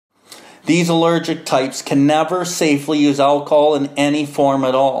These allergic types can never safely use alcohol in any form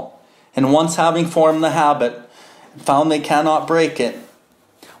at all. And once having formed the habit, found they cannot break it,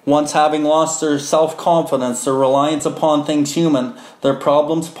 once having lost their self-confidence, their reliance upon things human, their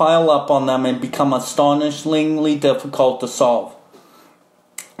problems pile up on them and become astonishingly difficult to solve.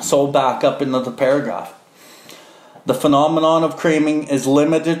 So back up into the paragraph. The phenomenon of craving is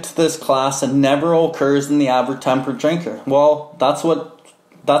limited to this class and never occurs in the average temperate drinker. Well, that's what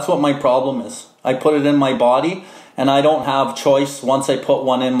my problem is. I put it in my body, and I don't have choice. Once I put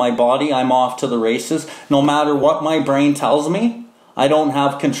one in my body, I'm off to the races. No matter what my brain tells me, I don't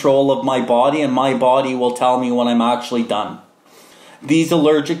have control of my body, and my body will tell me when I'm actually done. These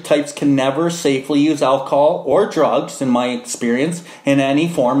allergic types can never safely use alcohol or drugs, in my experience, in any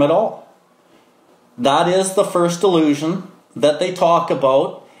form at all. That is the first delusion that they talk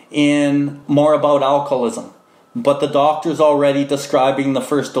about in More About Alcoholism. But the doctor's already describing the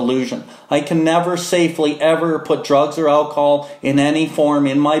first delusion. I can never safely ever put drugs or alcohol in any form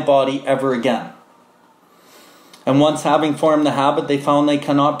in my body ever again. And once having formed the habit, they found they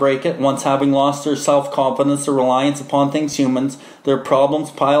cannot break it. Once having lost their self-confidence or reliance upon things humans, their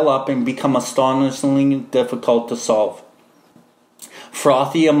problems pile up and become astonishingly difficult to solve.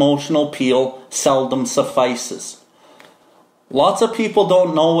 Frothy emotional appeal seldom suffices. Lots of people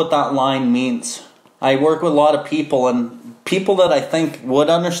don't know what that line means. I work with a lot of people, and people that I think would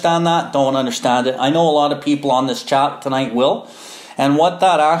understand that don't understand it. I know a lot of people on this chat tonight will. And what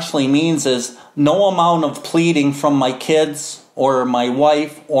that actually means is no amount of pleading from my kids or my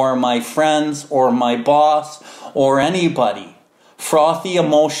wife or my friends or my boss or anybody. Frothy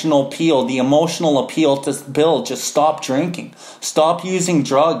emotional appeal, the emotional appeal to Bill, just stop drinking. Stop using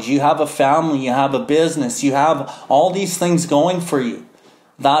drugs. You have a family, you have a business, you have all these things going for you.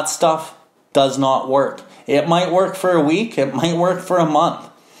 That stuff does not work. It might work for a week, it might work for a month,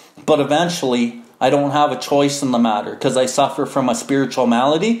 but eventually I don't have a choice in the matter because I suffer from a spiritual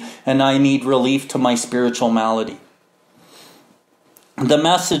malady and I need relief to my spiritual malady. The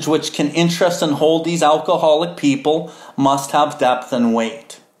message which can interest and hold these alcoholic people must have depth and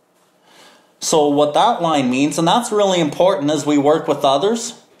weight. So what that line means, and that's really important as we work with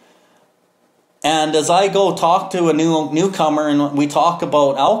others, and as I go talk to a newcomer and we talk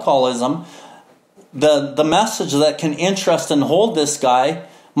about alcoholism, the message that can interest and hold this guy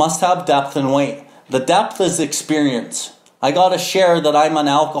must have depth and weight. The depth is experience. I got to share that I'm an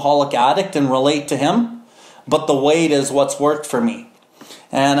alcoholic addict and relate to him, but the weight is what's worked for me.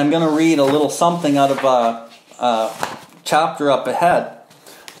 And I'm going to read a little something out of a chapter up ahead,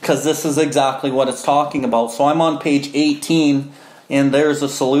 because this is exactly what it's talking about. So I'm on page 18, and there's a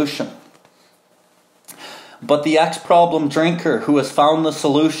solution. But the ex-problem drinker who has found the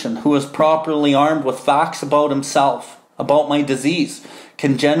solution, who is properly armed with facts about himself, about my disease,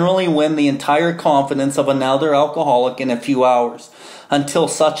 can generally win the entire confidence of another alcoholic in a few hours. Until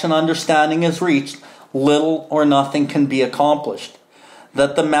such an understanding is reached, little or nothing can be accomplished.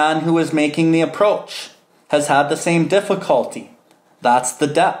 That the man who is making the approach has had the same difficulty. That's the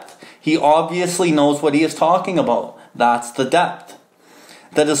depth. He obviously knows what he is talking about. That's the depth.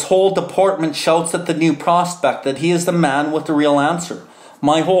 That his whole deportment shouts at the new prospect that he is the man with the real answer.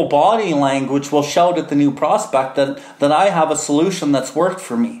 My whole body language will shout at the new prospect that I have a solution that's worked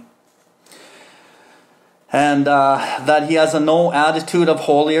for me. And that he has no attitude of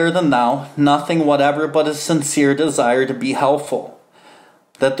holier than thou, nothing whatever but a sincere desire to be helpful.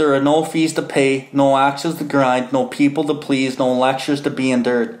 That there are no fees to pay, no axes to grind, no people to please, no lectures to be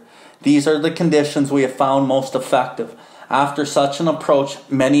endured. These are the conditions we have found most effective. After such an approach,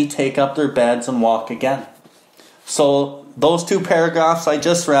 many take up their beds and walk again. So those two paragraphs I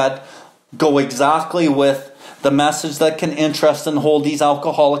just read go exactly with the message that can interest and hold these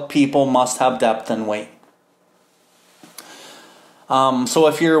alcoholic people must have depth and weight. So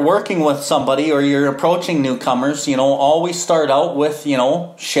if you're working with somebody or you're approaching newcomers, always start out with,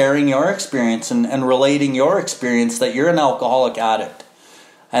 sharing your experience and relating your experience that you're an alcoholic addict.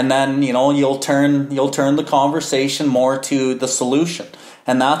 And then, you'll turn the conversation more to the solution.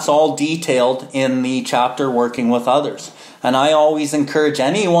 And that's all detailed in the chapter Working with Others. And I always encourage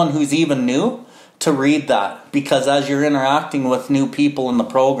anyone who's even new to read that, because as you're interacting with new people in the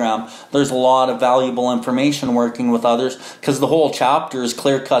program, there's a lot of valuable information working with others, because the whole chapter is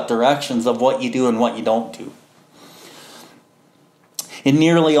clear-cut directions of what you do and what you don't do. In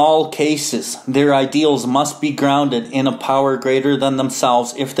nearly all cases, their ideals must be grounded in a power greater than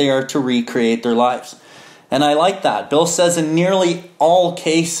themselves if they are to recreate their lives. And I like that. Bill says in nearly all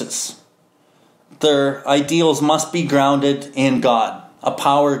cases, their ideals must be grounded in God, a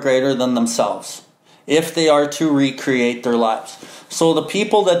power greater than themselves. if they are to recreate their lives. So the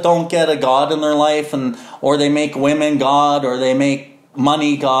people that don't get a God in their life, or they make women God, or they make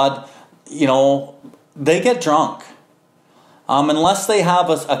money God, they get drunk. Unless they have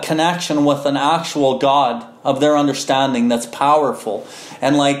a connection with an actual God of their understanding that's powerful.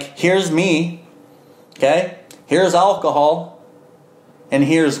 And like, here's me, okay? Here's alcohol, and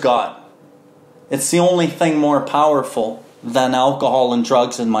here's God. It's the only thing more powerful than alcohol and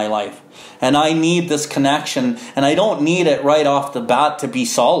drugs in my life. And I need this connection, and I don't need it right off the bat to be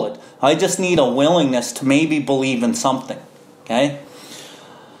solid. I just need a willingness to maybe believe in something, okay?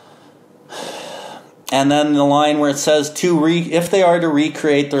 And then the line where it says, if they are to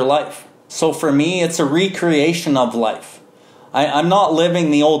recreate their life. So for me, it's a recreation of life. I'm not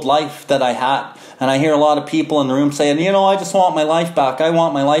living the old life that I had. And I hear a lot of people in the room saying, I just want my life back. I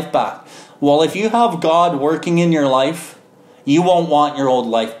want my life back. Well, if you have God working in your life, you won't want your old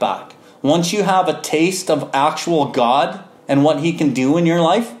life back. Once you have a taste of actual God and what He can do in your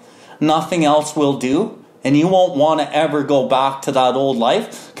life, nothing else will do. And you won't want to ever go back to that old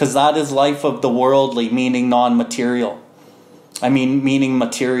life, because that is life of the worldly, meaning non-material. Meaning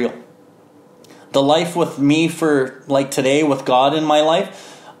material. The life with me for like today with God in my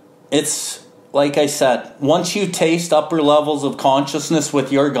life, it's like I said, once you taste upper levels of consciousness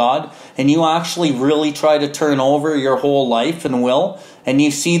with your God, and you actually really try to turn over your whole life and will, and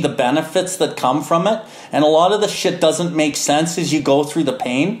you see the benefits that come from it, and a lot of the shit doesn't make sense as you go through the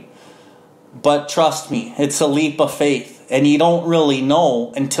pain. But trust me, it's a leap of faith, and you don't really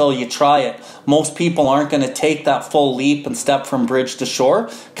know until you try it. Most people aren't going to take that full leap and step from bridge to shore,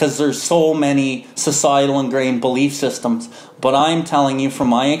 because there's so many societal ingrained belief systems. But I'm telling you from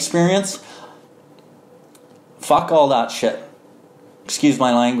my experience, fuck all that shit. Excuse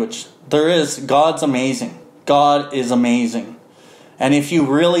my language. God's amazing. God is amazing. And if you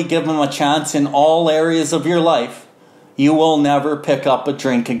really give Him a chance in all areas of your life, you will never pick up a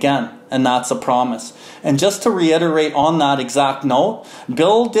drink again. And that's a promise. And just to reiterate on that exact note,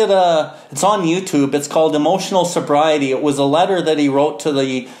 Bill did it's on YouTube, it's called Emotional Sobriety. It was a letter that he wrote to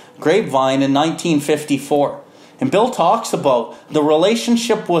the Grapevine in 1954. And Bill talks about the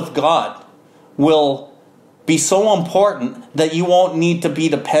relationship with God will be so important that you won't need to be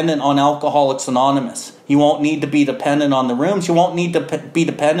dependent on Alcoholics Anonymous. You won't need to be dependent on the rooms. You won't need to be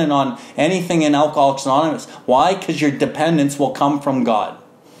dependent on anything in Alcoholics Anonymous. Why? Because your dependence will come from God.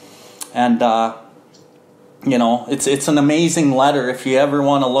 And, it's an amazing letter. If you ever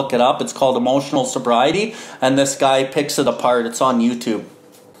want to look it up, it's called Emotional Sobriety. And this guy picks it apart. It's on YouTube.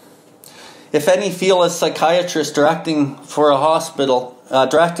 If any feel as psychiatrists directing at a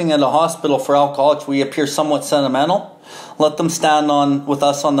hospital for alcoholics, we appear somewhat sentimental, let them stand with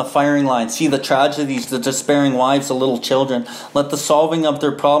us on the firing line. See the tragedies, the despairing wives, the little children. Let the solving of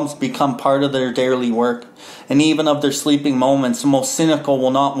their problems become part of their daily work. And even of their sleeping moments, the most cynical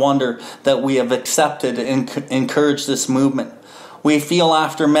will not wonder that we have accepted and encouraged this movement. We feel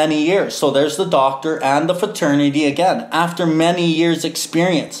after many years, so there's the doctor and the fraternity again, after many years'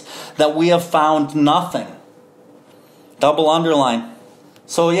 experience, that we have found nothing. Double underline.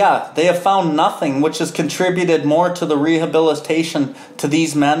 So yeah, they have found nothing which has contributed more to the rehabilitation to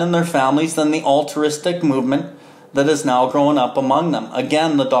these men and their families than the altruistic movement that is now growing up among them.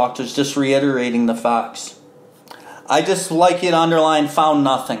 Again, the doctor's just reiterating the facts. I just like you to underline found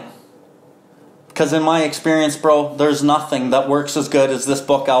nothing. Because in my experience, bro, there's nothing that works as good as this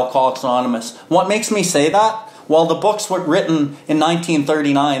book, Alcoholics Anonymous. What makes me say that? Well, the books were written in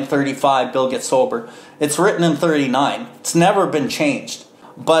 1939, 35, Bill Gets Sober. It's written in 39. It's never been changed.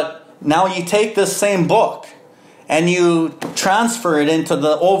 But now you take this same book and you transfer it into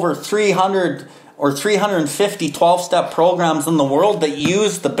the over 300 or 350 12-step programs in the world that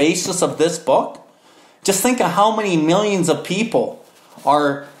use the basis of this book. Just think of how many millions of people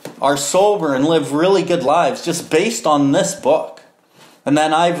are sober and live really good lives just based on this book. And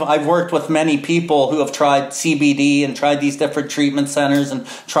then I've worked with many people who have tried CBD and tried these different treatment centers and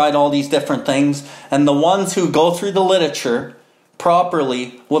tried all these different things. And the ones who go through the literature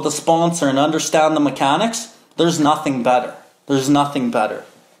properly with a sponsor and understand the mechanics, there's nothing better. There's nothing better.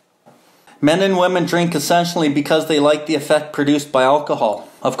 Men and women drink essentially because they like the effect produced by alcohol.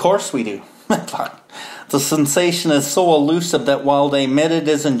 Of course we do. The sensation is so elusive that while they admit it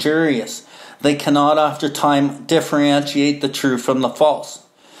is injurious, they cannot after time differentiate the true from the false.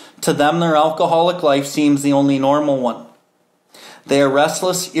 To them, their alcoholic life seems the only normal one. They are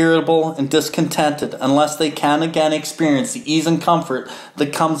restless, irritable, and discontented unless they can again experience the ease and comfort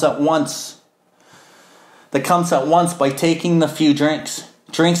that comes at once by taking the few drinks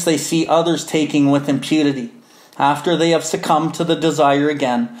they see others taking with impunity. After they have succumbed to the desire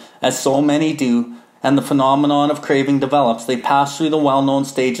again, as so many do, and the phenomenon of craving develops, they pass through the well-known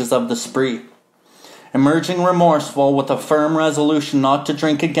stages of the spree. Emerging remorseful with a firm resolution not to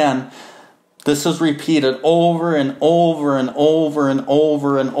drink again, this is repeated over and over and over and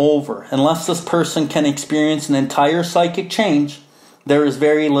over and over. Unless this person can experience an entire psychic change, there is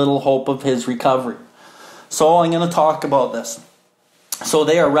very little hope of his recovery. So I'm going to talk about this. So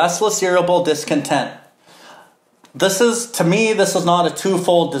they are restless, irritable, discontent. To me, this is not a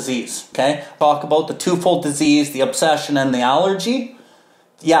twofold disease, okay? Talk about the twofold disease, the obsession and the allergy.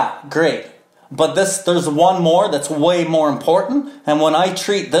 Yeah, great. But there's one more that's way more important. And when I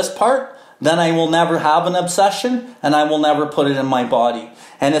treat this part, then I will never have an obsession and I will never put it in my body.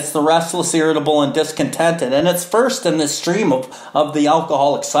 And it's the restless, irritable, and discontented. And it's first in this stream of the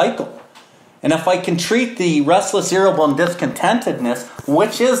alcoholic cycle. And if I can treat the restless, irritable, and discontentedness,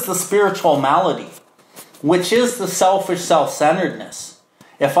 which is the spiritual malady, which is the selfish self-centeredness,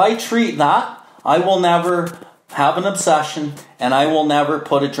 if I treat that, I will never have an obsession and I will never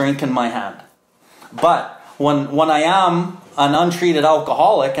put a drink in my hand. But when I am an untreated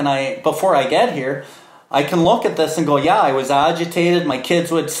alcoholic and before I get here, I can look at this and go, yeah, I was agitated, my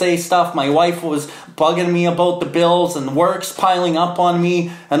kids would say stuff, my wife was bugging me about the bills, and work's piling up on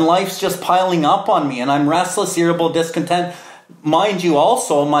me, and life's just piling up on me, and I'm restless, irritable, discontent. Mind you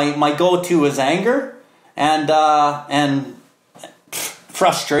also, my go-to is anger and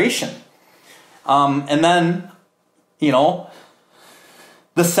frustration. And then,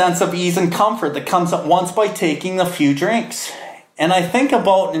 the sense of ease and comfort that comes at once by taking a few drinks. And I think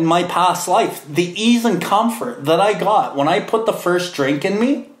about in my past life, the ease and comfort that I got when I put the first drink in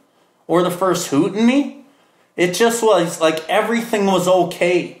me, or the first hoot in me, it just was like everything was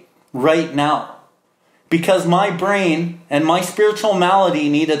okay right now. Because my brain and my spiritual malady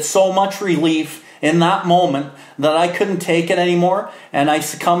needed so much relief in that moment that I couldn't take it anymore, and I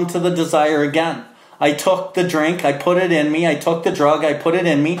succumbed to the desire again. I took the drink, I put it in me, I took the drug, I put it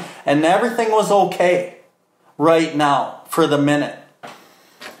in me, and everything was okay right now for the minute.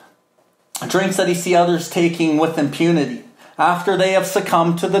 Drinks that you see others taking with impunity after they have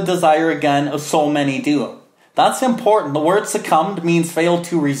succumbed to the desire again, as so many do. That's important. The word succumbed means fail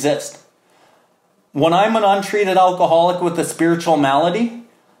to resist. When I'm an untreated alcoholic with a spiritual malady,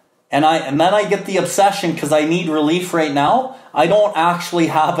 and then I get the obsession because I need relief right now, I don't actually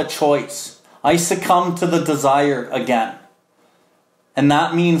have a choice. I succumb to the desire again. And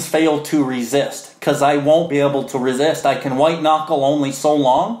that means fail to resist, because I won't be able to resist. I can white knuckle only so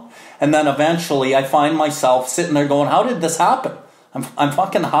long, and then eventually I find myself sitting there going, how did this happen? I'm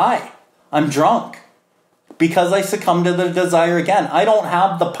fucking high. I'm drunk. Because I succumb to the desire again. I don't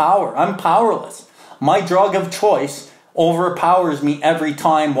have the power. I'm powerless. My drug of choice overpowers me every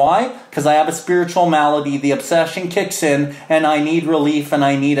time. Why? Because I have a spiritual malady. The obsession kicks in, and I need relief, and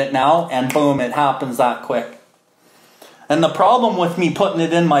I need it now, and boom, it happens that quick. And the problem with me putting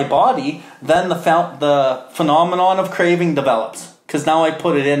it in my body, then the phenomenon of craving develops. Because now I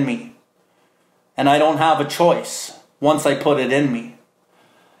put it in me. And I don't have a choice once I put it in me.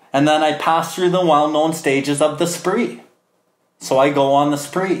 And then I pass through the well-known stages of the spree. So I go on the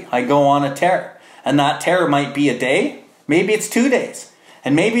spree. I go on a tear. And that tear might be a day. Maybe it's 2 days.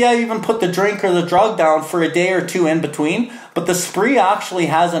 And maybe I even put the drink or the drug down for a day or two in between. But the spree actually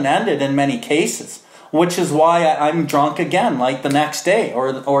hasn't ended in many cases. Which is why I'm drunk again, like the next day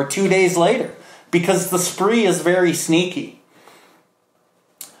or 2 days later. Because the spree is very sneaky.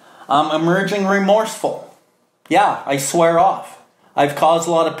 Emerging remorseful. Yeah, I swear off. I've caused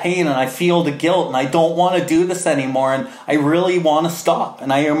a lot of pain and I feel the guilt and I don't want to do this anymore and I really want to stop.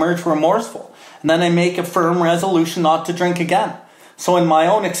 And I emerge remorseful. And then I make a firm resolution not to drink again. So in my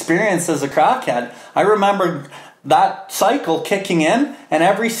own experience as a crackhead, I remember that cycle kicking in, and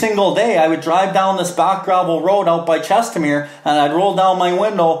every single day I would drive down this back gravel road out by Chestermere, and I'd roll down my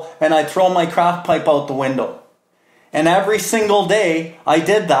window and I'd throw my crack pipe out the window. And every single day I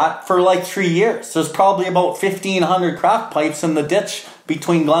did that for like 3 years. There's probably about 1,500 crack pipes in the ditch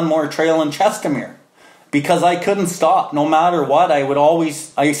between Glenmore Trail and Chestermere. Because I couldn't stop. No matter what,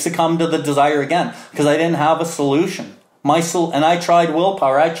 I succumbed to the desire again. Because I didn't have a solution. And I tried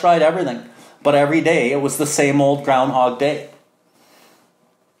willpower, I tried everything. But every day, it was the same old Groundhog Day.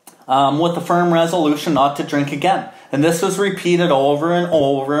 With a firm resolution not to drink again. And this was repeated over and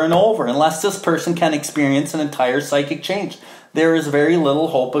over and over. Unless this person can experience an entire psychic change, there is very little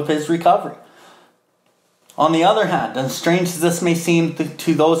hope of his recovery. On the other hand, and strange as this may seem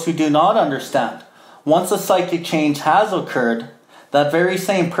to those who do not understand, once a psychic change has occurred, that very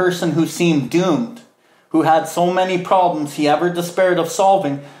same person who seemed doomed, who had so many problems he ever despaired of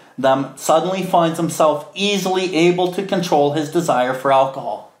solving them, suddenly finds himself easily able to control his desire for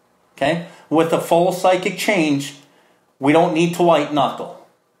alcohol. Okay? with a full psychic change, we don't need to white knuckle.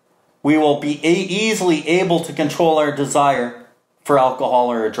 We will be easily able to control our desire for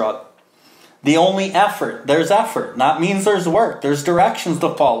alcohol or a drug. The only effort, there's effort. That means there's work. There's directions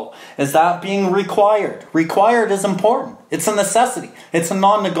to follow. Is that being required? Required is important. It's a necessity. It's a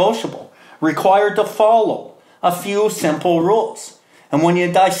non-negotiable. Required to follow a few simple rules. And when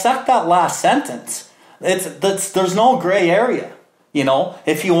you dissect that last sentence, there's no gray area. You know,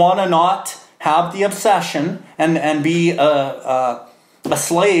 if you want to not have the obsession and be a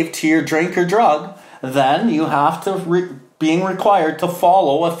slave to your drink or drug, then you have to being required to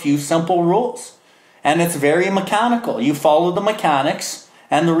follow a few simple rules. And it's very mechanical. You follow the mechanics,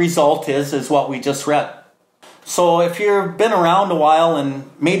 and the result is what we just read. So if you've been around a while and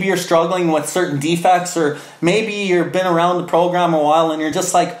maybe you're struggling with certain defects, or maybe you've been around the program a while and you're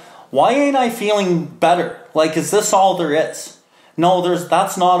just like, why ain't I feeling better? Like, is this all there is? No,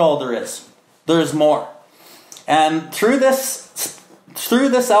 that's not all there is. There's more. And through this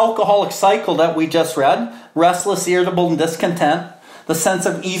alcoholic cycle that we just read, restless, irritable, and discontent, the sense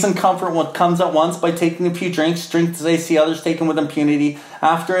of ease and comfort what comes at once by taking a few drinks they see others taken with impunity.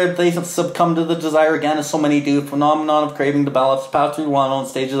 After they have succumbed to the desire again, as so many do, phenomenon of craving develops, pass through well-known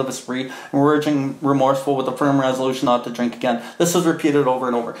stages of a spree, emerging remorseful with a firm resolution not to drink again. This is repeated over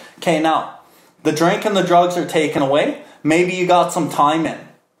and over. Okay, now, the drink and the drugs are taken away. Maybe you got some time in,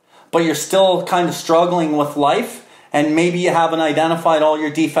 but you're still kind of struggling with life, and maybe you haven't identified all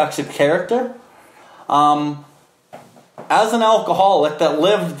your defects of character. As an alcoholic that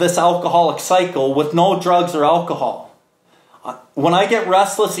lived this alcoholic cycle with no drugs or alcohol, when I get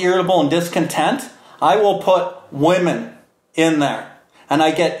restless, irritable, and discontent, I will put women in there. And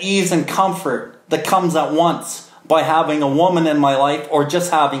I get ease and comfort that comes at once by having a woman in my life or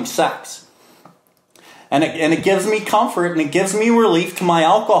just having sex. And it gives me comfort and it gives me relief to my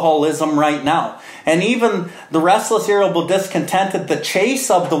alcoholism right now. And even the restless, irritable, discontented, the chase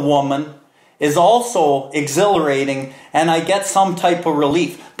of the woman is also exhilarating, and I get some type of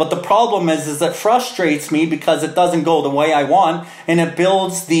relief. But the problem is it frustrates me because it doesn't go the way I want, and it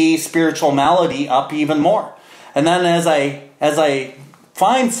builds the spiritual malady up even more. And then as I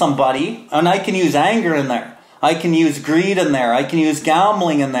find somebody, and I can use anger in there, I can use greed in there, I can use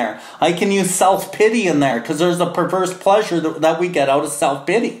gambling in there, I can use self-pity in there, because there's a perverse pleasure that we get out of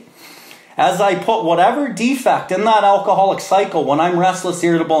self-pity. As I put whatever defect in that alcoholic cycle, when I'm restless,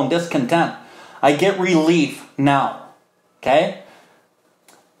 irritable, and discontent, I get relief now. Okay?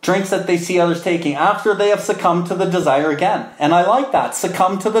 Drinks that they see others taking after they have succumbed to the desire again. And I like that.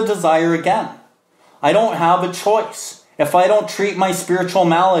 Succumb to the desire again. I don't have a choice. If I don't treat my spiritual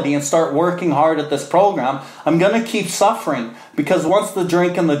malady and start working hard at this program, I'm going to keep suffering. Because once the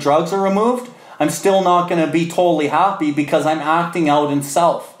drink and the drugs are removed, I'm still not going to be totally happy because I'm acting out in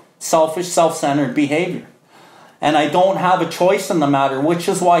selfish, self-centered behavior. And I don't have a choice in the matter, which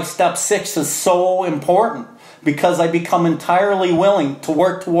is why step 6 is so important. Because I become entirely willing to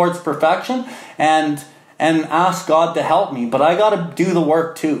work towards perfection and ask God to help me. But I got to do the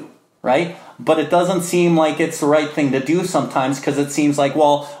work too, right? But it doesn't seem like it's the right thing to do sometimes, because it seems like,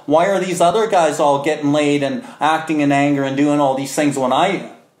 well, why are these other guys all getting laid and acting in anger and doing all these things when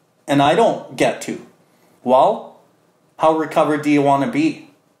I don't get to? Well, how recovered do you want to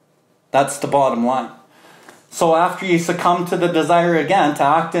be? That's the bottom line. So after you succumb to the desire again to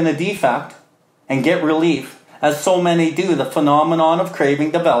act in a defect and get relief, as so many do, the phenomenon of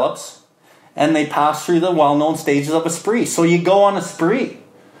craving develops and they pass through the well-known stages of a spree. So you go on a spree.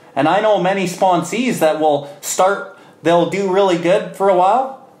 And I know many sponsees that they'll do really good for a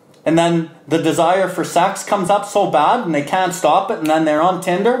while, and then the desire for sex comes up so bad and they can't stop it, and then they're on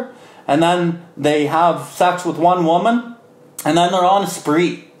Tinder, and then they have sex with one woman, and then they're on a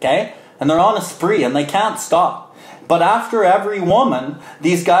spree, okay? And they're on a spree and they can't stop. But after every woman,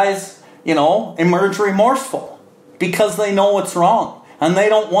 these guys, emerge remorseful because they know it's wrong and they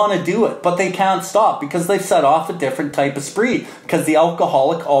don't want to do it, but they can't stop because they've set off a different type of spree, because the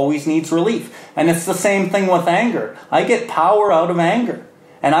alcoholic always needs relief. And it's the same thing with anger. I get power out of anger,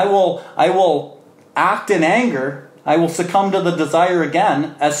 and I will act in anger. I will succumb to the desire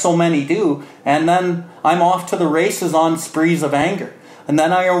again, as so many do, and then I'm off to the races on sprees of anger. And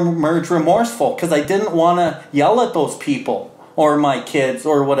then I emerge remorseful because I didn't want to yell at those people or my kids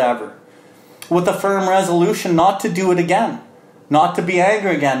or whatever. With a firm resolution not to do it again. Not to be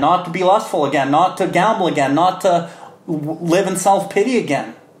angry again. Not to be lustful again. Not to gamble again. Not to live in self-pity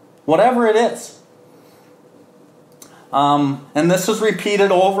again. Whatever it is. And this is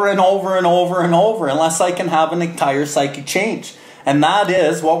repeated over and over and over and over unless I can have an entire psychic change. And that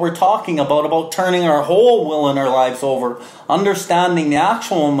is what we're talking about turning our whole will in our lives over, understanding the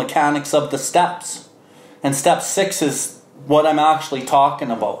actual mechanics of the steps. And step 6 is what I'm actually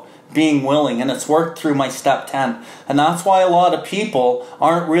talking about, being willing, and it's worked through my step 10. And that's why a lot of people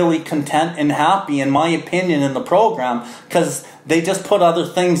aren't really content and happy, in my opinion, in the program, because they just put other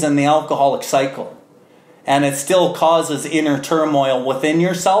things in the alcoholic cycle. And it still causes inner turmoil within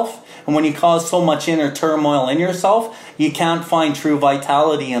yourself. And when you cause so much inner turmoil in yourself, you can't find true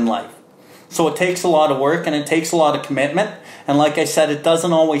vitality in life. So it takes a lot of work and it takes a lot of commitment. And like I said, it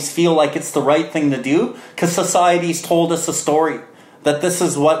doesn't always feel like it's the right thing to do, because society's told us a story that this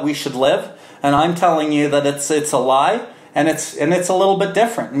is what we should live. And I'm telling you that it's a lie, and it's a little bit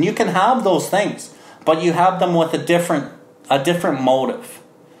different. And you can have those things, but you have them with a different motive.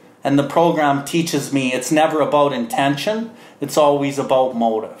 And the program teaches me it's never about intention, it's always about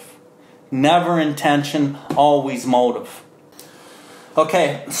motive. Never intention, always motive.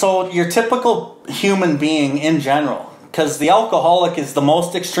 Okay, so your typical human being in general, because the alcoholic is the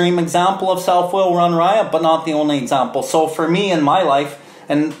most extreme example of self-will run riot, but not the only example. So for me in my life,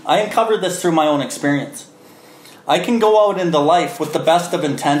 and I uncovered this through my own experience, I can go out into life with the best of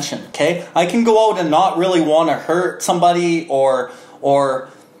intention, okay? I can go out and not really want to hurt somebody or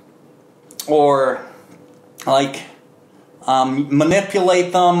like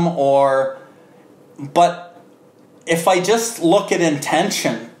manipulate them, but if I just look at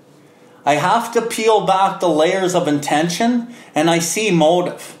intention, I have to peel back the layers of intention and I see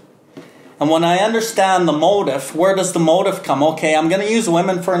motive. And when I understand the motive, where does the motive come? Okay, I'm going to use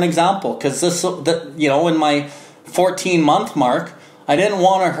women for an example, because in my 14-month mark, I didn't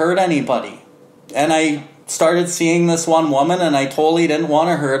want to hurt anybody. And I started seeing this one woman and I totally didn't want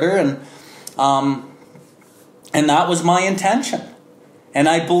to hurt her, and that was my intention. And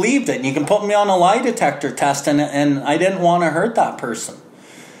I believed it. And you can put me on a lie detector test, and I didn't want to hurt that person.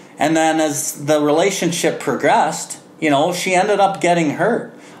 And then as the relationship progressed, she ended up getting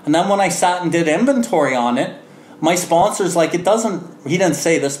hurt. And then when I sat and did inventory on it, my sponsor's like, he didn't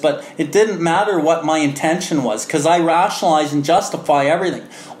say this, but it didn't matter what my intention was, because I rationalize and justify everything.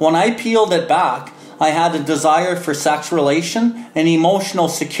 When I peeled it back, I had a desire for sex relation and emotional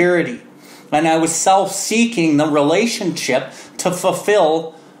security. And I was self-seeking the relationship to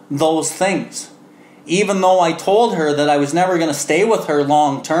fulfill those things. Even though I told her that I was never going to stay with her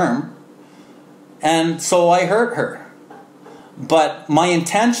long term. And so I hurt her. But my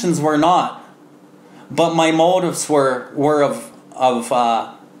intentions were not. But my motives were of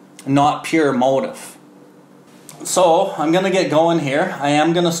not pure motive. So I'm going to get going here. I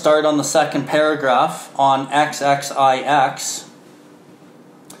am going to start on the second paragraph on XXIX.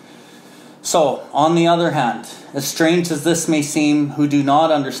 So, on the other hand, as strange as this may seem, who do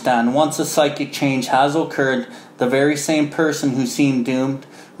not understand, once a psychic change has occurred, the very same person who seemed doomed,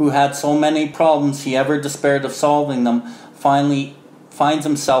 who had so many problems he ever despaired of solving them, finally finds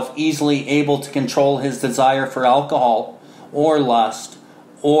himself easily able to control his desire for alcohol, or lust,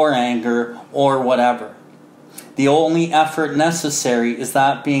 or anger, or whatever. The only effort necessary is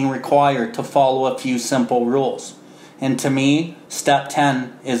that being required to follow a few simple rules. And to me, step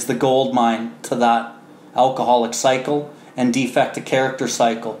 10 is the gold mine to that alcoholic cycle and defective character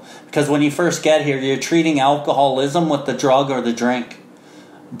cycle. Because when you first get here, you're treating alcoholism with the drug or the drink.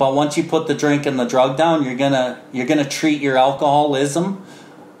 But once you put the drink and the drug down, you're gonna treat your alcoholism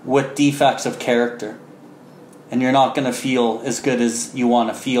with defects of character. And you're not gonna feel as good as you want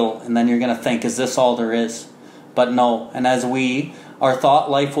to feel. And then you're gonna think, is this all there is? But no. And as our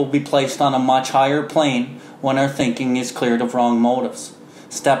thought life will be placed on a much higher plane when our thinking is cleared of wrong motives.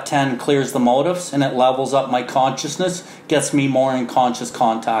 Step 10 clears the motives and it levels up my consciousness, gets me more in conscious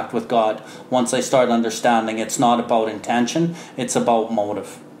contact with God. Once I start understanding it's not about intention, it's about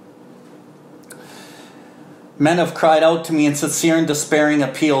motive. Men have cried out to me in sincere and despairing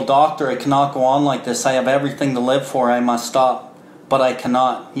appeal, "Doctor, I cannot go on like this. I have everything to live for. I must stop. But I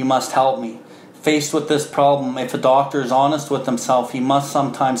cannot. You must help me." Faced with this problem, if a doctor is honest with himself, he must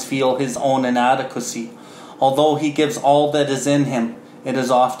sometimes feel his own inadequacy. Although he gives all that is in him, it is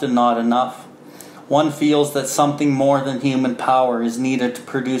often not enough. One feels that something more than human power is needed to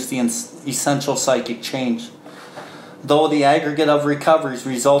produce the essential psychic change. Though the aggregate of recoveries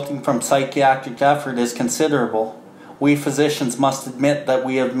resulting from psychiatric effort is considerable, we physicians must admit that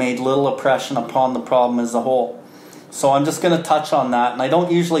we have made little impression upon the problem as a whole. So I'm just going to touch on that, and I don't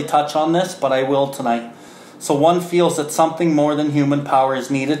usually touch on this, but I will tonight. So one feels that something more than human power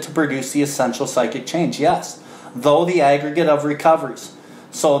is needed to produce the essential psychic change. Yes, though the aggregate of recoveries.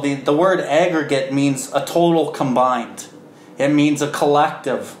 So the word aggregate means a total combined. It means a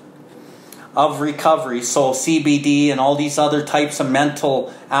collective of recovery, so CBD and all these other types of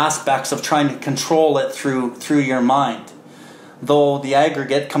mental aspects of trying to control it through your mind. Though the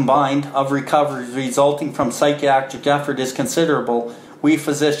aggregate combined of recovery resulting from psychiatric effort is considerable, we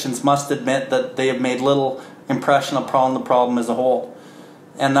physicians must admit that they have made little impression upon the problem as a whole.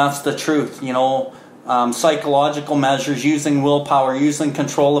 And that's the truth, you know. Psychological measures, using willpower, using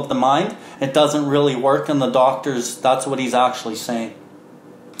control of the mind, it doesn't really work, and the doctors, that's what he's actually saying.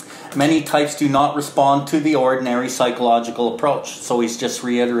 Many types do not respond to the ordinary psychological approach. So he's just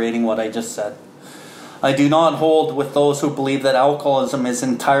reiterating what I just said. I do not hold with those who believe that alcoholism is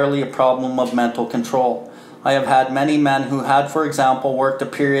entirely a problem of mental control. I have had many men who had, for example, worked a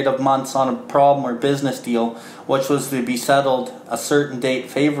period of months on a problem or business deal which was to be settled a certain date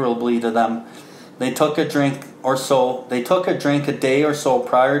favorably to them. They took a drink a day or so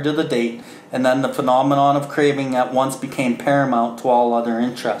prior to the date, and then the phenomenon of craving at once became paramount to all other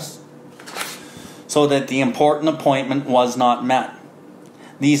interests, so that the important appointment was not met.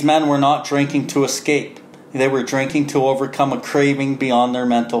 These men were not drinking to escape. They were drinking to overcome a craving beyond their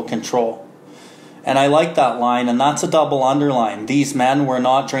mental control. And I like that line, and that's a double underline. These men were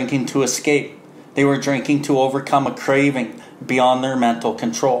not drinking to escape. They were drinking to overcome a craving beyond their mental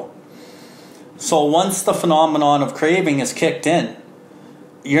control. So once the phenomenon of craving is kicked in,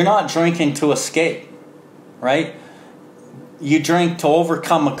 you're not drinking to escape, right? You drink to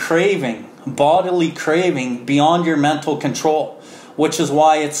overcome a craving, bodily craving beyond your mental control, which is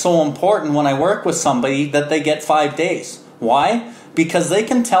why it's so important when I work with somebody that they get 5 days. Why? Because they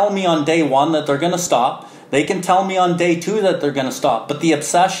can tell me on day 1 that they're going to stop. They can tell me on day 2 that they're going to stop. But the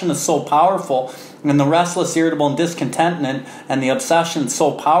obsession is so powerful, and the restless, irritable, and discontentment, and the obsession is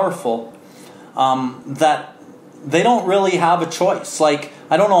so powerful that they don't really have a choice. Like,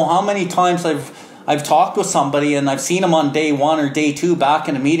 I don't know how many times I've talked with somebody and I've seen them on day 1 or day 2 back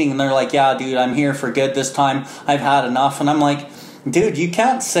in a meeting, and they're like, yeah, dude, I'm here for good this time. I've had enough. And I'm like, dude, you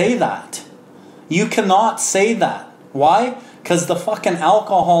can't say that. You cannot say that. Why? Because the fucking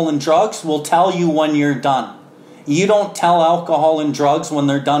alcohol and drugs will tell you when you're done. You don't tell alcohol and drugs when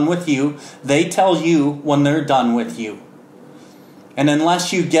they're done with you. They tell you when they're done with you. And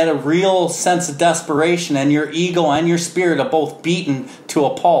unless you get a real sense of desperation and your ego and your spirit are both beaten to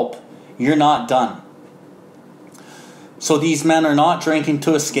a pulp, you're not done. So these men are not drinking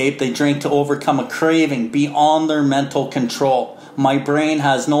to escape. They drink to overcome a craving beyond their mental control. My brain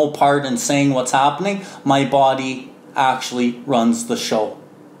has no part in saying what's happening. My body actually runs the show.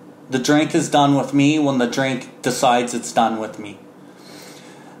 The drink is done with me when the drink decides it's done with me.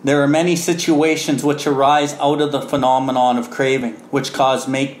 There are many situations which arise out of the phenomenon of craving, which cause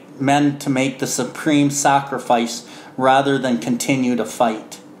men to make the supreme sacrifice rather than continue to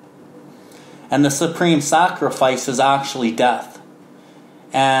fight. And the supreme sacrifice is actually death.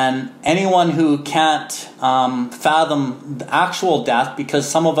 And anyone who can't fathom the actual death, because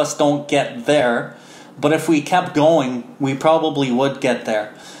some of us don't get there, but if we kept going, we probably would get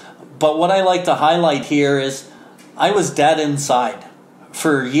there. But what I like to highlight here is I was dead inside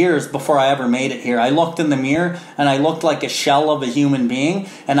for years before I ever made it here. I looked in the mirror and I looked like a shell of a human being,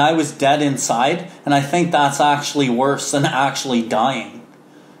 and I was dead inside. And I think that's actually worse than actually dying.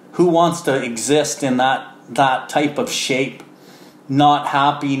 Who wants to exist in that type of shape? Not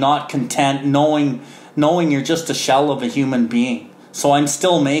happy, not content, knowing you're just a shell of a human being. So I'm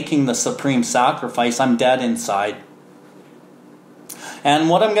still making the supreme sacrifice. I'm dead inside. And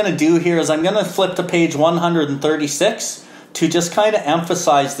what I'm going to do here is I'm going to flip to page 136 to just kind of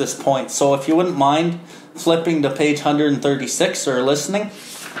emphasize this point. So if you wouldn't mind flipping to page 136 or listening.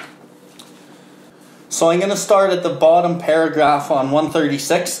 So I'm going to start at the bottom paragraph on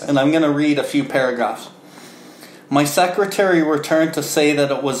 136, and I'm going to read a few paragraphs. My secretary returned to say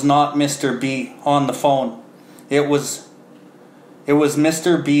that it was not Mr. B on the phone. It was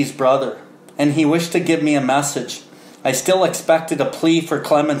Mr. B's brother, and he wished to give me a message. I still expected a plea for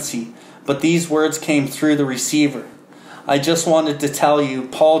clemency, but these words came through the receiver. I just wanted to tell you,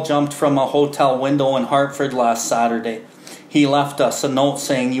 Paul jumped from a hotel window in Hartford last Saturday. He left us a note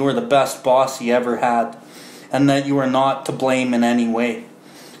saying you were the best boss he ever had, and that you were not to blame in any way.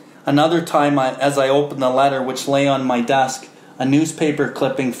 Another time, as I opened the letter which lay on my desk, a newspaper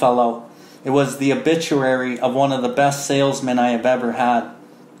clipping fell out. It was the obituary of one of the best salesmen I have ever had.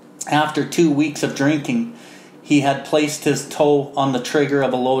 After 2 weeks of drinking, he had placed his toe on the trigger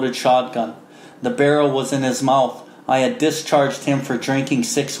of a loaded shotgun. The barrel was in his mouth. I had discharged him for drinking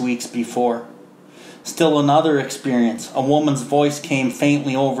 6 weeks before. Still another experience. A woman's voice came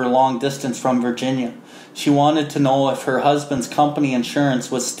faintly over long distance from Virginia. She wanted to know if her husband's company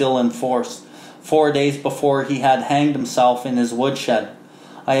insurance was still in force. 4 days before he had hanged himself in his woodshed.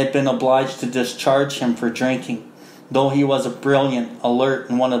 I had been obliged to discharge him for drinking, though he was a brilliant, alert,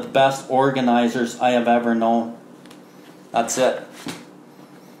 and one of the best organizers I have ever known. That's it.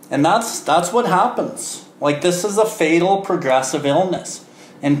 And that's what happens. Like, this is a fatal progressive illness.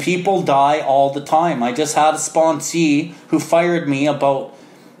 And people die all the time. I just had a sponsee who fired me about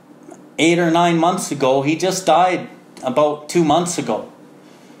 8 or 9 months ago. He just died about 2 months ago.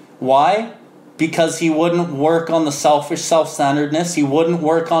 Why? Because he wouldn't work on the selfish self-centeredness. He wouldn't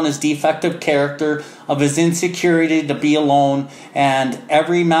work on his defective character, of his insecurity to be alone. And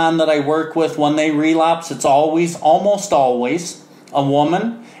every man that I work with, when they relapse, it's always, almost always, a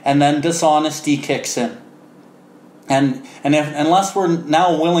woman. And then dishonesty kicks in. And unless we're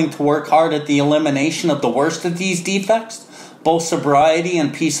now willing to work hard at the elimination of the worst of these defects, both sobriety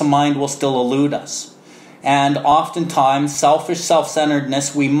and peace of mind will still elude us. And oftentimes, selfish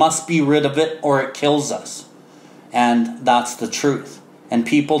self-centeredness, we must be rid of it or it kills us. And that's the truth. And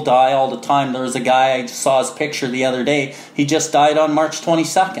people die all the time. There was a guy, I just saw his picture the other day. He just died on March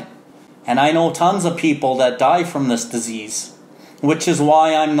 22nd. And I know tons of people that die from this disease. Which is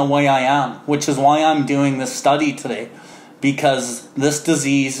why I'm the way I am. Which is why I'm doing this study today. Because this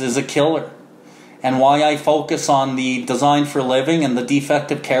disease is a killer. And why I focus on the design for living and the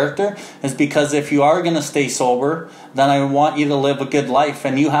defective character is because if you are going to stay sober, then I want you to live a good life.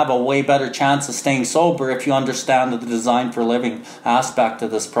 And you have a way better chance of staying sober if you understand the design for living aspect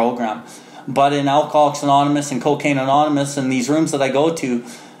of this program. But in Alcoholics Anonymous and Cocaine Anonymous and these rooms that I go to,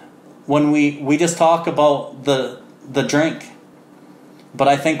 when we just talk about the drink. But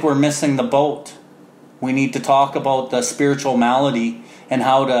I think we're missing the boat. We need to talk about the spiritual malady and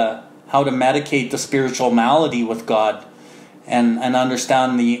how to medicate the spiritual malady with God and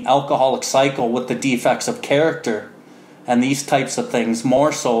understand the alcoholic cycle with the defects of character and these types of things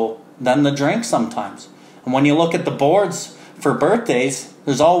more so than the drink sometimes. And when you look at the boards for birthdays,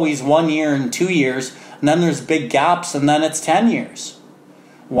 there's always 1 year and 2 years, and then there's big gaps, and then it's 10 years.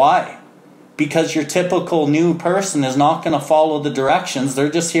 Why? Because your typical new person is not going to follow the directions. They're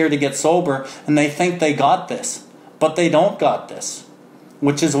just here to get sober, and they think they got this. But they don't got this.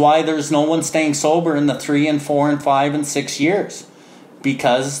 Which is why there's no one staying sober in the 3 and 4 and 5 and 6 years.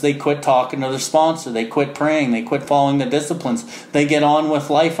 Because they quit talking to their sponsor. They quit praying. They quit following the disciplines. They get on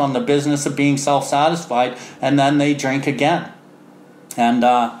with life on the business of being self-satisfied, and then they drink again. And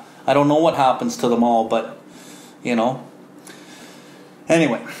I don't know what happens to them all, but, you know.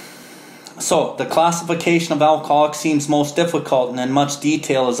 Anyway. So, the classification of alcoholics seems most difficult and in much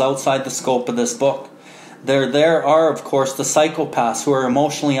detail is outside the scope of this book. There are, of course, the psychopaths who are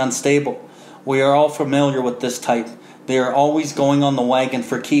emotionally unstable. We are all familiar with this type. They are always going on the wagon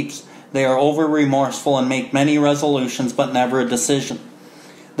for keeps. They are over-remorseful and make many resolutions but never a decision.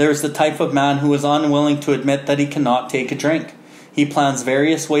 There is the type of man who is unwilling to admit that he cannot take a drink. He plans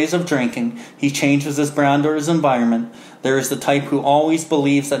various ways of drinking. He changes his brand or his environment. There is the type who always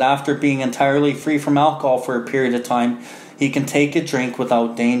believes that after being entirely free from alcohol for a period of time, he can take a drink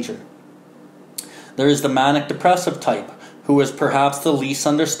without danger. There is the manic-depressive type, who is perhaps the least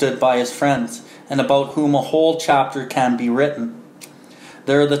understood by his friends, and about whom a whole chapter can be written.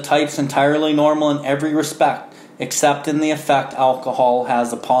 There are the types entirely normal in every respect, except in the effect alcohol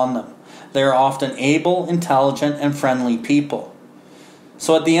has upon them. They are often able, intelligent, and friendly people.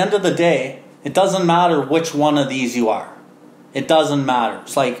 So at the end of the day, it doesn't matter which one of these you are. It doesn't matter.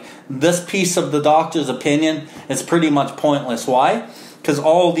 It's like this piece of the doctor's opinion is pretty much pointless. Why? Because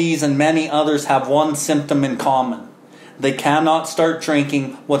all these and many others have one symptom in common. They cannot start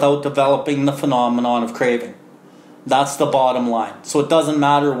drinking without developing the phenomenon of craving. That's the bottom line. So it doesn't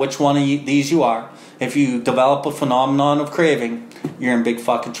matter which one of these you are. If you develop a phenomenon of craving, you're in big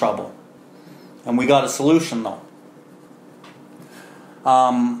fucking trouble. And we got a solution though.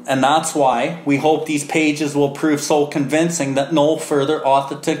 And that's why we hope these pages will prove so convincing that no further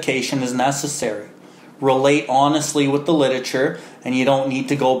authentication is necessary. Relate honestly with the literature, and you don't need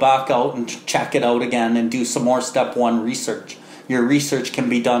to go back out and check it out again and do some more step 1 research. Your research can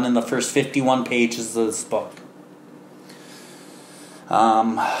be done in the first 51 pages of this book.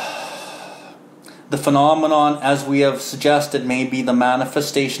 The phenomenon, as we have suggested, may be the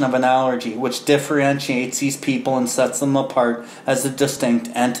manifestation of an allergy, which differentiates these people and sets them apart as a distinct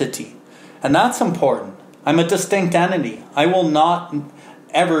entity. And that's important. I'm a distinct entity. I will not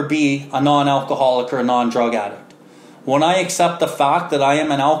ever be a non-alcoholic or a non-drug addict. When I accept the fact that I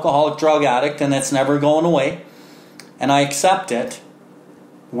am an alcoholic drug addict and it's never going away, and I accept it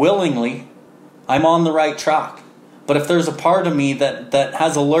willingly, I'm on the right track. But if there's a part of me that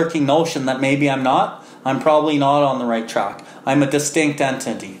has a lurking notion that maybe I'm not, I'm probably not on the right track. I'm a distinct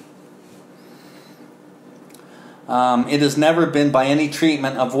entity. It has never been by any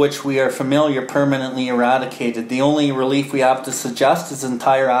treatment of which we are familiar permanently eradicated. The only relief we have to suggest is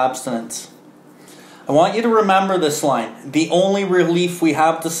entire abstinence. I want you to remember this line. The only relief we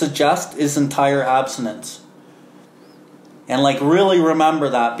have to suggest is entire abstinence. And really remember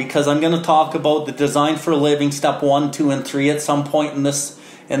that, because I'm going to talk about the Design for Living step 1, 2, and 3 at some point in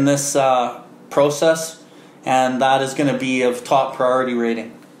this process, and that is going to be of top priority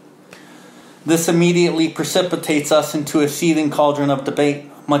rating. This immediately precipitates us into a seething cauldron of debate.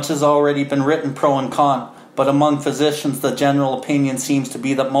 Much has already been written pro and con, but among physicians the general opinion seems to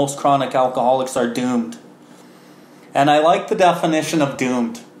be that most chronic alcoholics are doomed. And I like the definition of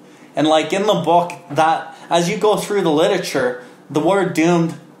doomed. And in the book, that as you go through the literature, the word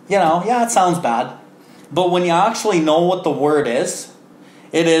doomed, it sounds bad. But when you actually know what the word is,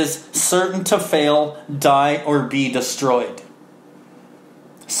 it is certain to fail, die, or be destroyed.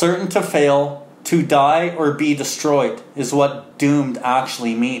 Certain to fail, to die, or be destroyed is what doomed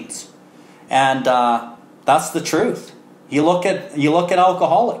actually means. And that's the truth. You look at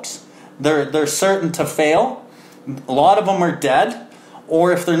alcoholics. They're certain to fail. A lot of them are dead.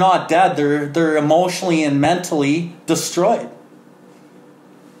 Or if they're not dead, they're emotionally and mentally destroyed.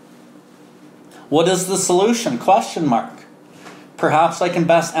 What is the solution? Question mark. Perhaps I can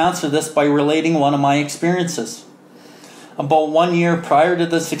best answer this by relating one of my experiences. About 1 year prior to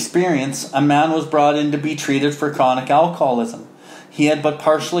this experience, a man was brought in to be treated for chronic alcoholism. He had but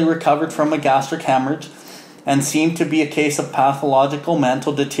partially recovered from a gastric hemorrhage and seemed to be a case of pathological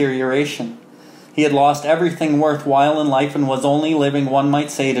mental deterioration. He had lost everything worthwhile in life and was only living, one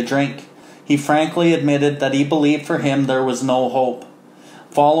might say, to drink. He frankly admitted that he believed for him there was no hope.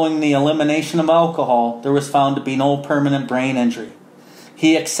 Following the elimination of alcohol, there was found to be no permanent brain injury.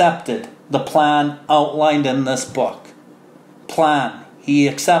 He accepted the plan outlined in this book. He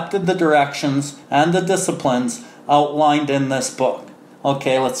accepted the directions and the disciplines outlined in this book.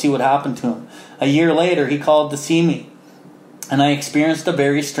 Okay, let's see what happened to him. A year later, he called to see me, and I experienced a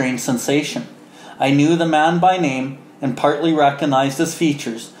very strange sensation. I knew the man by name and partly recognized his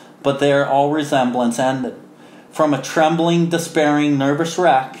features, but there all resemblance ended. From a trembling, despairing, nervous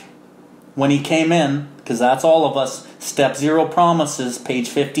wreck, when he came in, because that's all of us, Step 0 Promises, page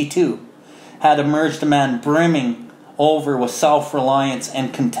 52, had emerged a man brimming over with self-reliance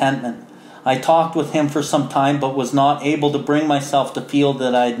and contentment. I talked with him for some time, but was not able to bring myself to feel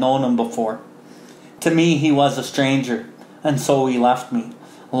that I had known him before. To me, he was a stranger, and so he left me.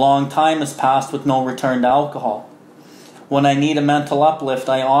 A long time has passed with no return to alcohol. When I need a mental uplift,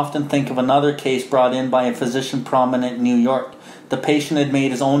 I often think of another case brought in by a physician prominent in New York. The patient had made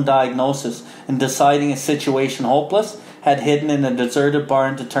his own diagnosis, and deciding his situation hopeless, had hidden in a deserted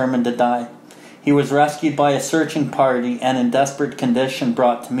barn determined to die. He was rescued by a searching party and in desperate condition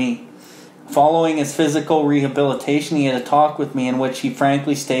brought to me. Following his physical rehabilitation, he had a talk with me in which he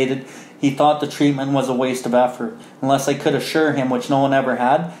frankly stated he thought the treatment was a waste of effort, unless I could assure him, which no one ever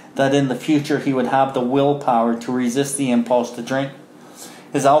had, that in the future he would have the willpower to resist the impulse to drink.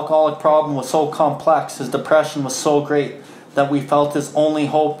 His alcoholic problem was so complex, his depression was so great, that we felt his only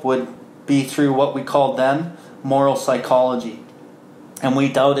hope would be through what we called then moral psychology. And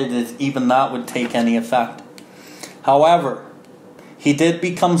we doubted if even that would take any effect. However, he did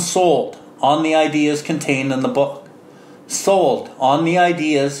become sold on the ideas contained in the book. Sold on the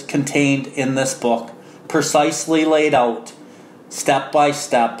ideas contained in this book, precisely laid out, step by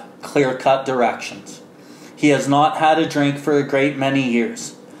step, clear-cut directions. He has not had a drink for a great many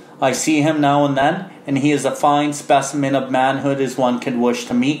years. I see him now and then, and he is a fine specimen of manhood as one could wish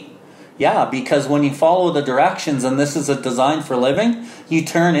to meet. Yeah, because when you follow the directions, and this is a design for living, you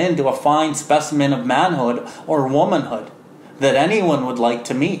turn into a fine specimen of manhood or womanhood that anyone would like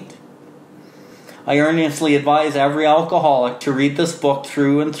to meet. I earnestly advise every alcoholic to read this book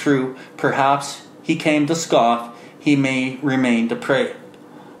through and through. Perhaps he came to scoff, he may remain to pray.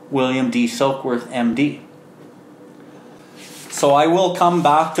 William D. Silkworth, M.D. So I will come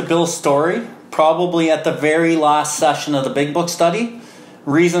back to Bill's story, probably at the very last session of the Big Book study.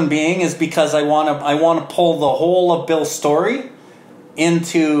 Reason being is because I want to pull the whole of Bill's story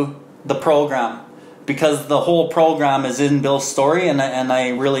into the program, because the whole program is in Bill's story, and I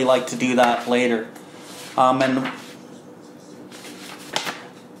really like to do that later. And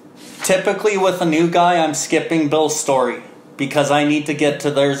typically with a new guy, I'm skipping Bill's story because I need to get to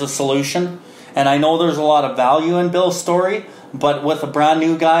there's a solution, and I know there's a lot of value in Bill's story, but with a brand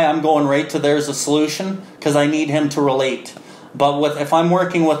new guy, I'm going right to there's a solution because I need him to relate. But if I'm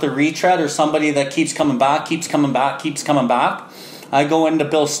working with a retread or somebody that keeps coming back, I go into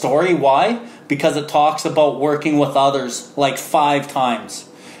Bill's story. Why? Because it talks about working with others like 5 times.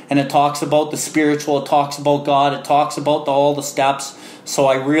 and it talks about the spiritual, it talks about God, it talks about all the steps. So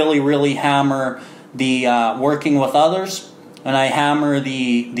I really hammer the working with others, and I hammer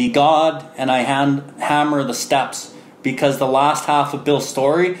the God, and I hammer the steps, because the last half of Bill's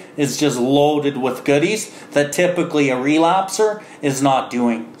story is just loaded with goodies that typically a relapser is not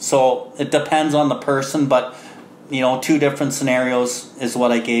doing. So it depends on the person, but 2 different scenarios is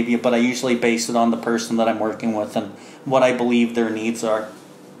what I gave you, but I usually base it on the person that I'm working with and what I believe their needs are.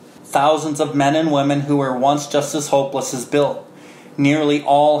 Thousands of men and women who were once just as hopeless as Bill. Nearly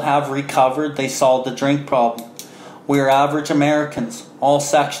all have recovered. They solved the drink problem. We are average Americans. All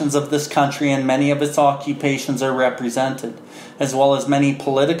sections of this country and many of its occupations are represented, as well as many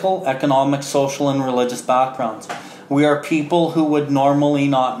political, economic, social, and religious backgrounds. We are people who would normally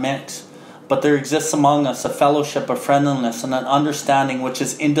not mix, but there exists among us a fellowship, a friendliness, and an understanding which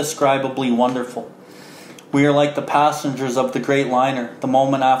is indescribably wonderful. We are like the passengers of the great liner, the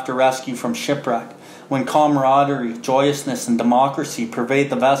moment after rescue from shipwreck, when camaraderie, joyousness, and democracy pervade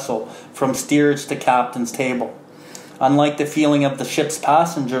the vessel from steerage to captain's table. Unlike the feeling of the ship's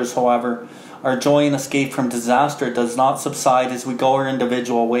passengers, however, our joy in escape from disaster does not subside as we go our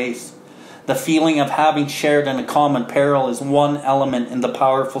individual ways. The feeling of having shared in a common peril is one element in the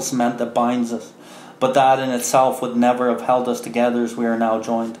powerful cement that binds us, but that in itself would never have held us together as we are now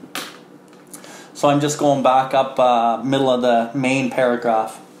joined. So I'm just going back up middle of the main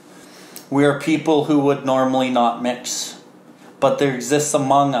paragraph. We are people who would normally not mix, but there exists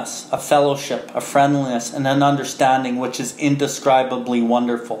among us a fellowship, a friendliness, and an understanding which is indescribably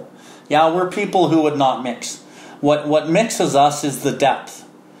wonderful. Yeah, we're people who would not mix. What mixes us is the depth.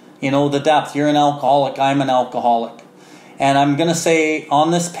 The depth. You're an alcoholic, I'm an alcoholic. And I'm going to say on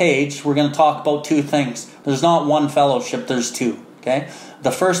this page, we're going to talk about 2 things. There's not one fellowship, there's 2. Okay?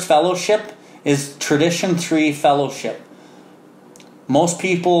 The first fellowship is Tradition 3 fellowship. Most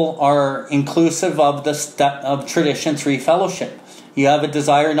people are inclusive of of Tradition 3 fellowship. You have a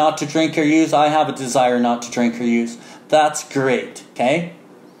desire not to drink or use. I have a desire not to drink or use. That's great, okay?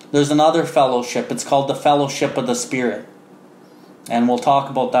 There's another fellowship. It's called the Fellowship of the Spirit. And we'll talk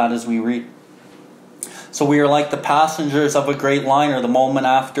about that as we read. So we are like the passengers of a great liner the moment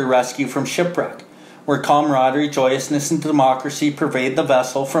after rescue from shipwreck, where camaraderie, joyousness, and democracy pervade the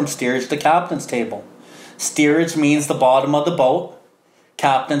vessel from steerage to captain's table. Steerage means the bottom of the boat.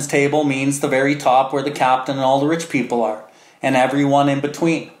 Captain's table means the very top where the captain and all the rich people are, and everyone in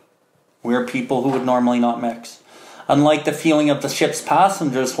between. We're people who would normally not mix. Unlike the feeling of the ship's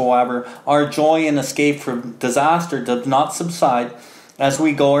passengers, however, our joy in escape from disaster does not subside as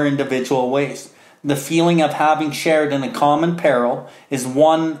we go our individual ways. The feeling of having shared in a common peril is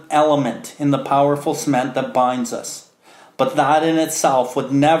one element in the powerful cement that binds us, but that in itself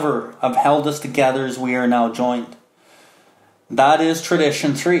would never have held us together as we are now joined. That is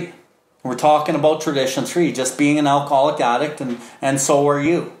Tradition 3. We're talking about Tradition 3, just being an alcoholic addict, and so are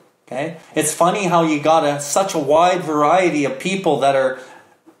you. Okay? It's funny how you got such a wide variety of people that are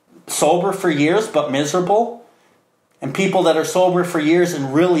sober for years but miserable, and people that are sober for years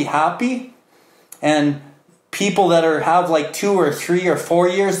and really happy, and people that have like 2 or 3 or 4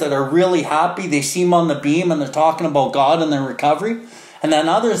 years that are really happy. They seem on the beam and they're talking about God and their recovery. And then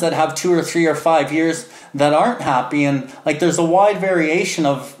others that have 2 or 3 or 5 years that aren't happy. And like there's a wide variation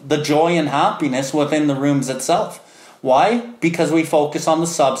of the joy and happiness within the rooms itself. Why? Because we focus on the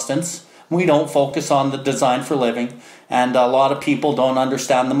substance. We don't focus on the design for living. And a lot of people don't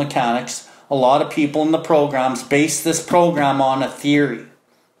understand the mechanics. A lot of people in the programs base this program on a theory.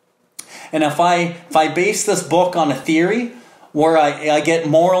 And if I base this book on a theory where I get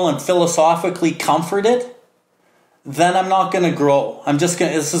moral and philosophically comforted, then I'm not going to grow.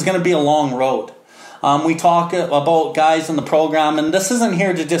 This is going to be a long road. We talk about guys in the program, and this isn't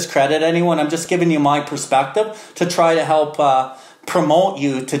here to discredit anyone. I'm just giving you my perspective to try to help promote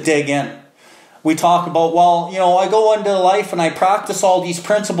you to dig in. We talk about, I go into life and I practice all these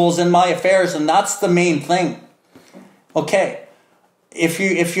principles in my affairs, and that's the main thing. Okay. If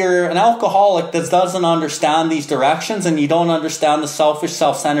you're an alcoholic that doesn't understand these directions and you don't understand the selfish,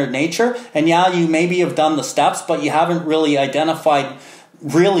 self-centered nature, and you maybe have done the steps, but you haven't really identified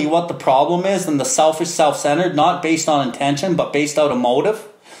really what the problem is, and the selfish, self-centered, not based on intention, but based out of motive.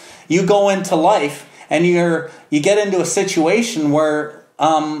 You go into life and you get into a situation where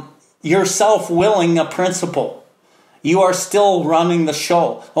you're self-willing a principle. You are still running the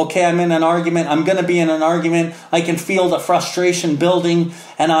show. Okay, I'm in an argument. I'm going to be in an argument. I can feel the frustration building,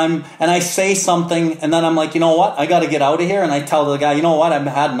 and I say something, and then I'm like, you know what? I got to get out of here. And I tell the guy, you know what? I've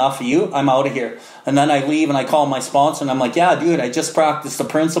had enough of you. I'm out of here. And then I leave and I call my sponsor, and I'm like, yeah, dude, I just practiced the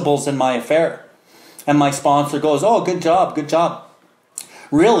principles in my affair. And my sponsor goes, oh, good job, good job.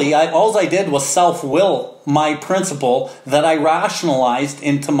 Really, all I did was self-will my principle that I rationalized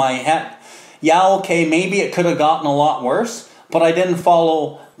into my head. Yeah, okay, maybe it could have gotten a lot worse, but I didn't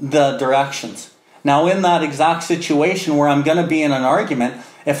follow the directions. Now, in that exact situation where I'm going to be in an argument,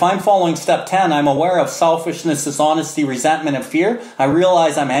 if I'm following step 10, I'm aware of selfishness, dishonesty, resentment, and fear. I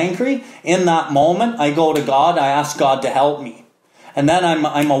realize I'm angry. In that moment, I go to God. I ask God to help me. And then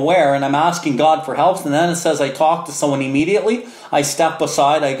I'm aware and I'm asking God for help. And then it says I talk to someone immediately. I step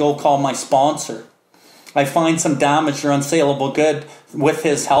aside. I go call my sponsor. I find some damaged or unsaleable good with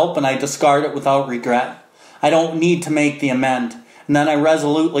his help and I discard it without regret. I don't need to make the amend. And then I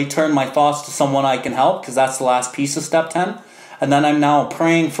resolutely turn my thoughts to someone I can help, because that's the last piece of step 10. And then I'm now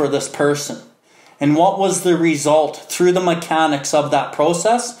praying for this person. And what was the result through the mechanics of that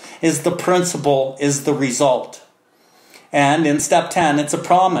process is the principle is the result. And in step 10, it's a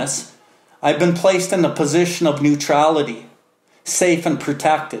promise. I've been placed in a position of neutrality, safe and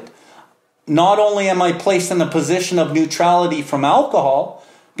protected. Not only am I placed in a position of neutrality from alcohol,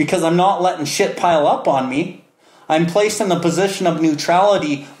 because I'm not letting shit pile up on me, I'm placed in a position of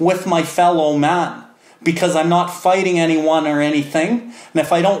neutrality with my fellow man, because I'm not fighting anyone or anything. And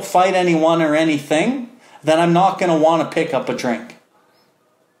if I don't fight anyone or anything, then I'm not going to want to pick up a drink.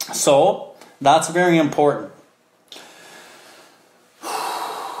 So that's very important.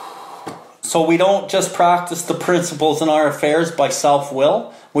 So we don't just practice the principles in our affairs by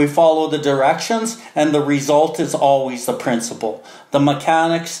self-will. We follow the directions, and the result is always the principle. The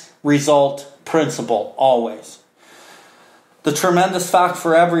mechanics, result, principle, always. The tremendous fact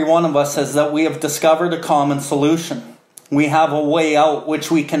for every one of us is that we have discovered a common solution. We have a way out which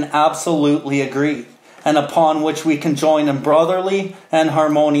we can absolutely agree, and upon which we can join in brotherly and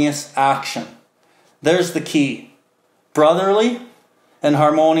harmonious action. There's the key. Brotherly and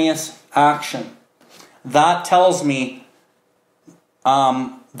harmonious action. That tells me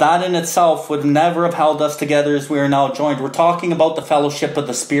that in itself would never have held us together as we are now joined. We're talking about the fellowship of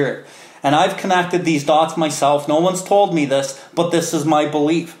the Spirit. And I've connected these dots myself. No one's told me this, but this is my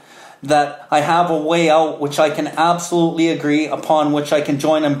belief. That I have a way out which I can absolutely agree, upon which I can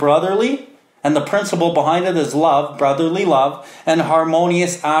join in brotherly. And the principle behind it is love, brotherly love, and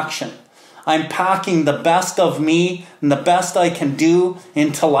harmonious action. I'm packing the best of me and the best I can do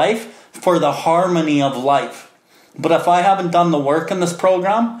into life for the harmony of life. But if I haven't done the work in this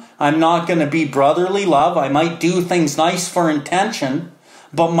program, I'm not going to be brotherly love. I might do things nice for intention,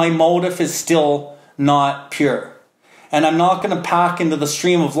 but my motive is still not pure. And I'm not going to pack into the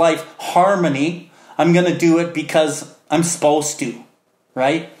stream of life harmony. I'm going to do it because I'm supposed to,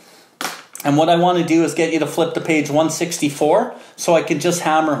 right? And what I want to do is get you to flip to page 164 so I can just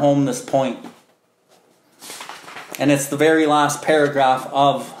hammer home this point. And it's the very last paragraph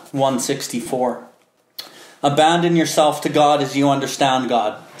of 164. Abandon yourself to God as you understand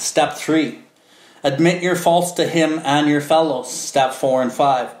God. Step 3. Admit your faults to Him and your fellows. Step 4 and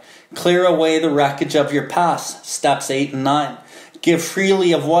 5. Clear away the wreckage of your past. Steps 8 and 9. Give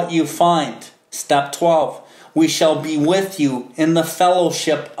freely of what you find. Step 12. We shall be with you in the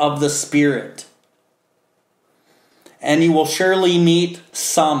fellowship of the Spirit. And you will surely meet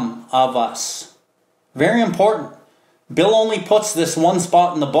some of us. Very important. Bill only puts this one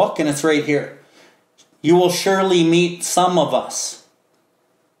spot in the book, and it's right here. You will surely meet some of us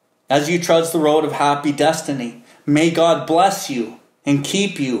as you trudge the road of happy destiny. May God bless you and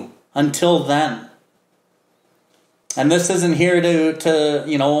keep you until then. And this isn't here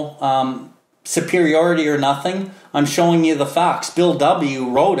to superiority or nothing. I'm showing you the facts. Bill W.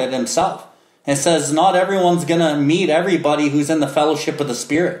 wrote it himself. It says not everyone's going to meet everybody who's in the fellowship of the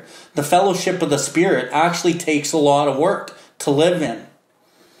Spirit. The fellowship of the Spirit actually takes a lot of work to live in.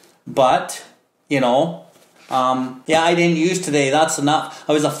 But, I didn't use today. That's enough.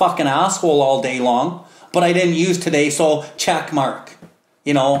 I was a fucking asshole all day long, but I didn't use today, so check mark.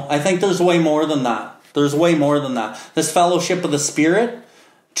 I think there's way more than that. There's way more than that. This fellowship of the Spirit,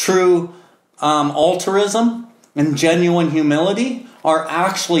 true altruism, and genuine humility are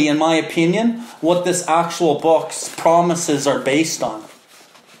actually, in my opinion, what this actual book's promises are based on.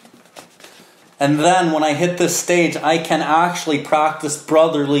 And then when I hit this stage, I can actually practice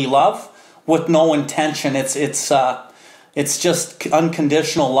brotherly love with no intention. It's just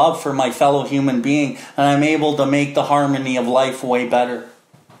unconditional love for my fellow human being, and I'm able to make the harmony of life way better.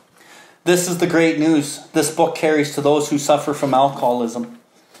 This is the great news this book carries to those who suffer from alcoholism.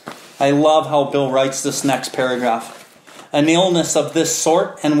 I love how Bill writes this next paragraph. An illness of this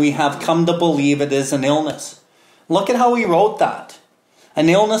sort, and we have come to believe it is an illness. Look at how he wrote that. An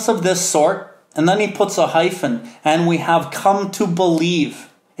illness of this sort, and then he puts a hyphen, and we have come to believe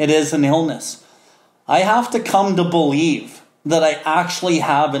it is an illness. I have to come to believe that I actually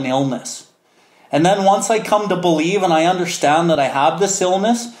have an illness. And then once I come to believe and I understand that I have this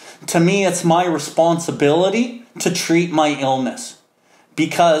illness, to me it's my responsibility to treat my illness.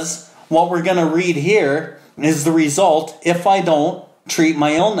 Because what we're going to read here is the result if I don't treat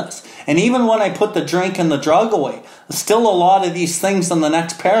my illness. And even when I put the drink and the drug away, still a lot of these things in the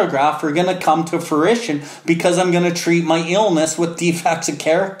next paragraph are going to come to fruition because I'm going to treat my illness with defects of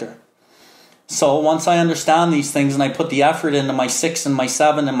character. So once I understand these things and I put the effort into my 6 and my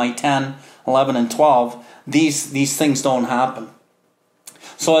 7 and my 10, 11 and 12, these things don't happen.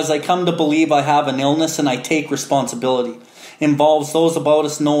 So as I come to believe I have an illness and I take responsibility, involves those about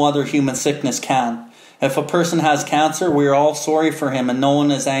us no other human sickness can. If a person has cancer, we are all sorry for him and no one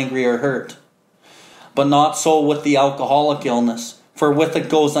is angry or hurt. But not so with the alcoholic illness, for with it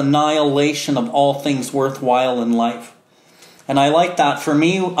goes annihilation of all things worthwhile in life. And I like that. For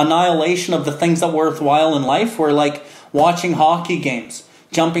me, annihilation of the things that were worthwhile in life were like watching hockey games,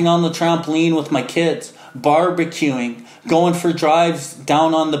 jumping on the trampoline with my kids, barbecuing, going for drives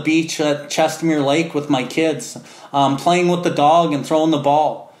down on the beach at Chestermere Lake with my kids, playing with the dog and throwing the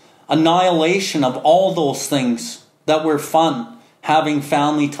ball. Annihilation of all those things that were fun, having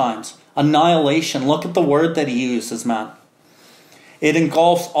family times. Annihilation. Look at the word that he uses, man. It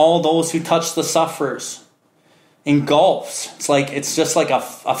engulfs all those who touch the sufferers. Engulfs. It's just like a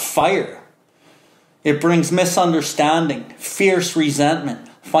fire. It brings misunderstanding, fierce resentment,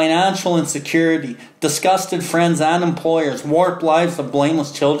 financial insecurity, disgusted friends and employers, warped lives of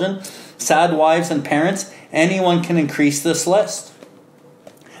blameless children, sad wives and parents. Anyone can increase this list.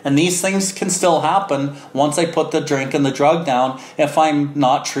 And these things can still happen once I put the drink and the drug down if I'm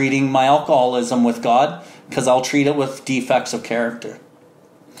not treating my alcoholism with God, because I'll treat it with defects of character.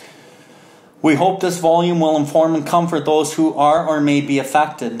 We hope this volume will inform and comfort those who are or may be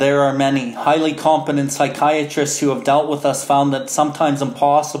affected. There are many highly competent psychiatrists who have dealt with us found that sometimes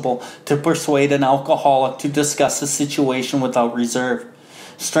impossible to persuade an alcoholic to discuss the situation without reserve.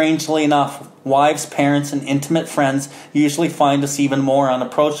 Strangely enough, wives, parents, and intimate friends usually find us even more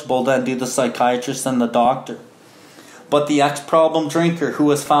unapproachable than do the psychiatrist and the doctor. But the ex-problem drinker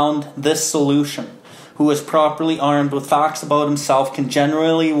who has found this solution, who is properly armed with facts about himself, can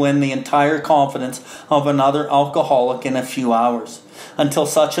generally win the entire confidence of another alcoholic in a few hours. Until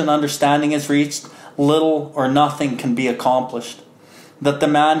such an understanding is reached, little or nothing can be accomplished. That the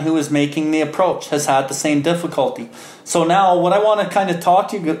man who is making the approach has had the same difficulty. So now what I want to kind of talk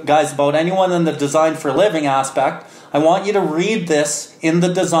to you guys about, anyone in the design for living aspect, I want you to read this in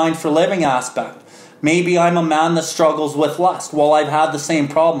the design for living aspect. Maybe I'm a man that struggles with lust. Well, I've had the same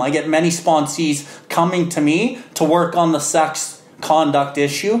problem. I get many sponsees coming to me to work on the sex conduct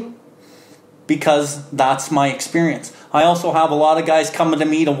issue because that's my experience. I also have a lot of guys coming to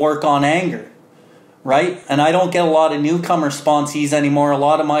me to work on anger. Right? And I don't get a lot of newcomer sponsees anymore. A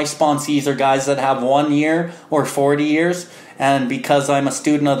lot of my sponsees are guys that have 1 year or 40 years. And because I'm a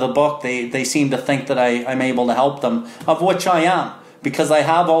student of the book, they seem to think that I'm able to help them, of which I am. Because I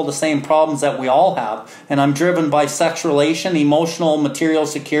have all the same problems that we all have. And I'm driven by sex relation, emotional, material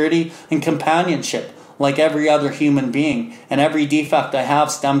security, and companionship, like every other human being. And every defect I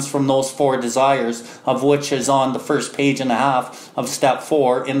have stems from those 4 desires, of which is on the first page and a half of step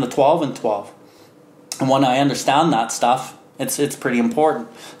 4 in the 12 and 12. And when I understand that stuff, it's pretty important.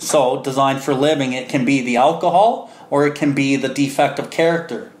 So, design for living, it can be the alcohol or it can be the defect of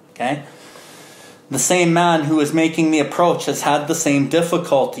character. Okay? The same man who is making the approach has had the same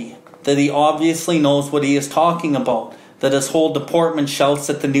difficulty. That he obviously knows what he is talking about. That his whole deportment shouts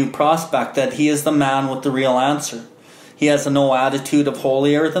at the new prospect that he is the man with the real answer. He has no attitude of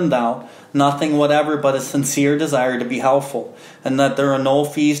holier than thou, nothing whatever but a sincere desire to be helpful, and that there are no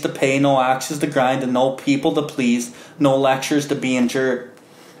fees to pay, no axes to grind, and no people to please, no lectures to be endured.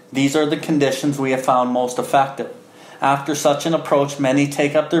 These are the conditions we have found most effective. After such an approach, many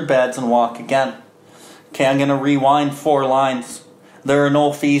take up their beds and walk again. Okay, I'm going to rewind 4 lines. There are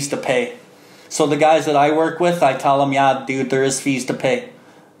no fees to pay. So the guys that I work with, I tell them, yeah, dude, there is fees to pay.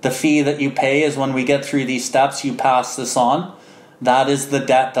 The fee that you pay is when we get through these steps, you pass this on. That is the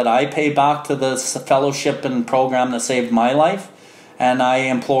debt that I pay back to the fellowship and program that saved my life. And I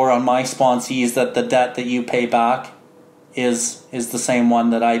implore on my sponsees that the debt that you pay back is the same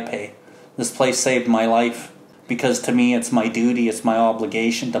one that I pay. This place saved my life because to me it's my duty, it's my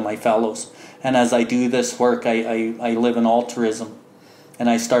obligation to my fellows. And as I do this work, I live in altruism. And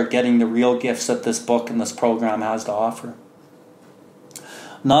I start getting the real gifts that this book and this program has to offer.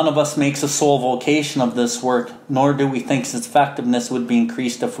 None of us makes a sole vocation of this work, nor do we think its effectiveness would be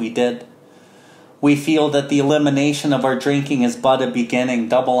increased if we did. We feel that the elimination of our drinking is but a beginning,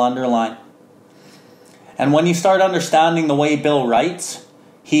 double underline. And when you start understanding the way Bill writes,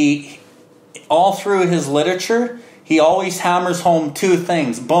 he, all through his literature, he always hammers home two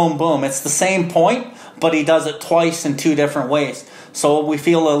things. Boom, boom. It's the same point, but he does it twice in two different ways. So we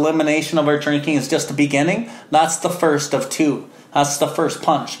feel elimination of our drinking is just the beginning. That's the first of two. That's the first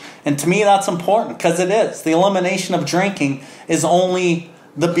punch. And to me, that's important, because it is. The elimination of drinking is only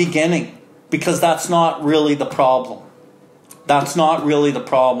the beginning, because that's not really the problem. That's not really the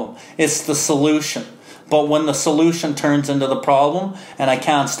problem. It's the solution. But when the solution turns into the problem and I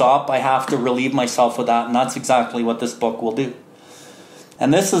can't stop, I have to relieve myself of that. And that's exactly what this book will do.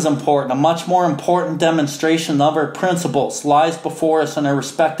 And this is important. A much more important demonstration of our principles lies before us in our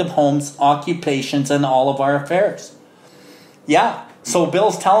respective homes, occupations, and all of our affairs. Yeah, so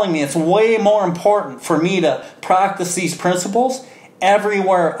Bill's telling me it's way more important for me to practice these principles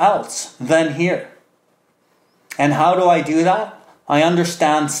everywhere else than here. And how do I do that? I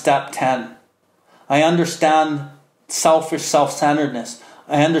understand step 10. I understand selfish self-centeredness.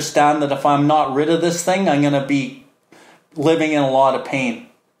 I understand that if I'm not rid of this thing, I'm going to be living in a lot of pain,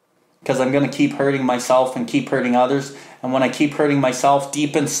 because I'm going to keep hurting myself and keep hurting others. And when I keep hurting myself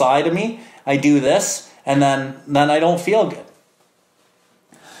deep inside of me, I do this, and then I don't feel good.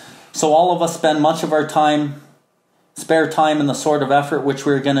 So all of us spend much of our time, spare time, in the sort of effort which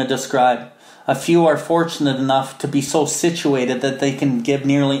we're going to describe. A few are fortunate enough to be so situated that they can give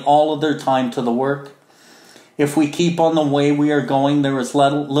nearly all of their time to the work. If we keep on the way we are going, there is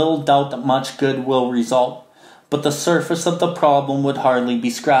little doubt that much good will result. But the surface of the problem would hardly be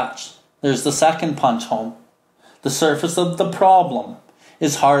scratched. There's the second punch home. The surface of the problem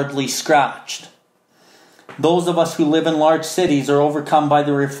is hardly scratched. Those of us who live in large cities are overcome by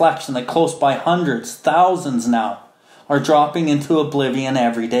the reflection that close by hundreds, thousands now, are dropping into oblivion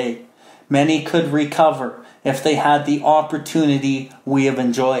every day. Many could recover if they had the opportunity we have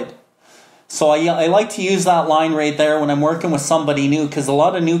enjoyed. So I like to use that line right there when I'm working with somebody new, because a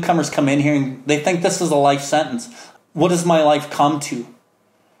lot of newcomers come in here and they think this is a life sentence. What does my life come to?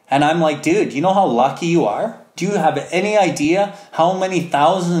 And I'm like, dude, you know how lucky you are? Do you have any idea how many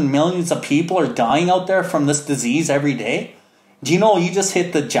thousands and millions of people are dying out there from this disease every day? Do you know you just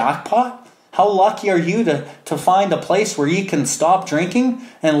hit the jackpot? How lucky are you to find a place where you can stop drinking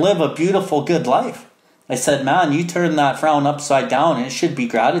and live a beautiful, good life? I said, man, you turn that frown upside down, and it should be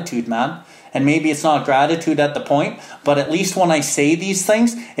gratitude, man. And maybe it's not gratitude at the point, but at least when I say these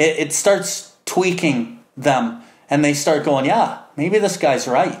things, it starts tweaking them. And they start going, yeah, maybe this guy's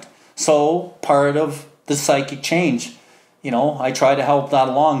right. So part of the psychic change, I try to help that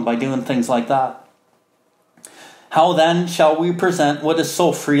along by doing things like that. How then shall we present what has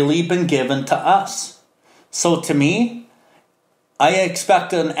so freely been given to us? So to me, I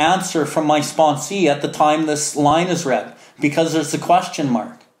expect an answer from my sponsee at the time this line is read, because there's a question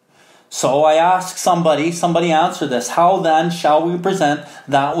mark. So I ask somebody answer this. How then shall we present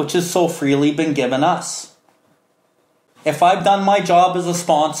that which has so freely been given us? If I've done my job as a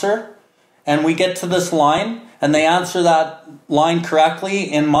sponsor, and we get to this line, and they answer that line correctly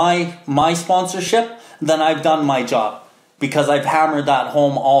in my sponsorship, then I've done my job, because I've hammered that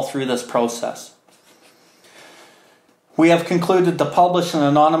home all through this process. We have concluded to publish an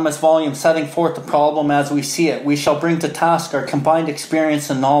anonymous volume setting forth the problem as we see it. We shall bring to task our combined experience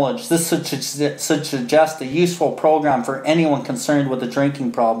and knowledge. This should suggest a useful program for anyone concerned with a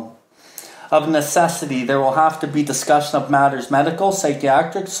drinking problem. Of necessity, there will have to be discussion of matters medical,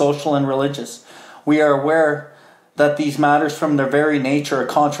 psychiatric, social, and religious. We are aware that these matters from their very nature are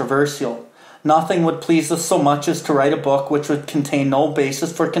controversial. Nothing would please us so much as to write a book which would contain no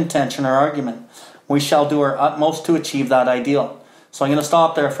basis for contention or argument. We shall do our utmost to achieve that ideal. So I'm going to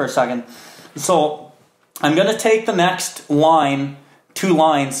stop there for a second. So I'm going to take the next line, 2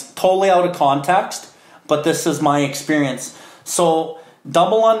 lines, totally out of context, but this is my experience. So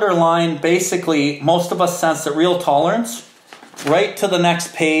double underline, basically, most of us sense that real tolerance, right to the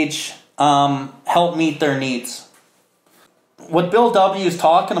next page, help meet their needs. What Bill W. is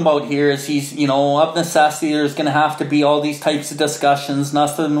talking about here is he's, of necessity, there's going to have to be all these types of discussions.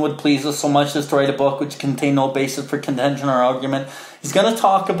 Nothing would please us so much as to write a book which contain no basis for contention or argument. He's going to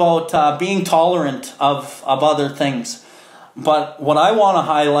talk about being tolerant of other things. But what I want to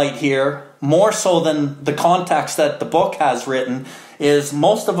highlight here, more so than the context that the book has written, is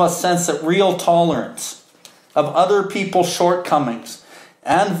most of us sense that real tolerance of other people's shortcomings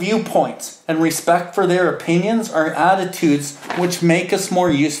and viewpoints and respect for their opinions are attitudes which make us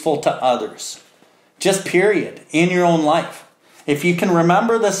more useful to others. Just period, in your own life. If you can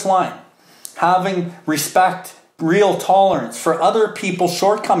remember this line, having respect, real tolerance for other people's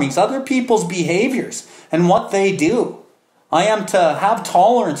shortcomings, other people's behaviors, and what they do. I am to have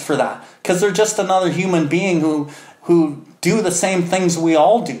tolerance for that, because they're just another human being who do the same things we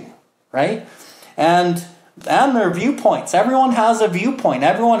all do, right? And their viewpoints. Everyone has a viewpoint.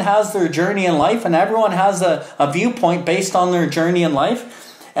 Everyone has their journey in life, and everyone has a viewpoint based on their journey in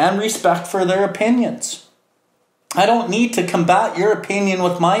life and respect for their opinions. I don't need to combat your opinion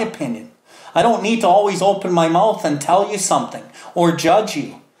with my opinion. I don't need to always open my mouth and tell you something or judge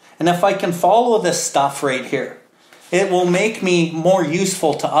you. And if I can follow this stuff right here, it will make me more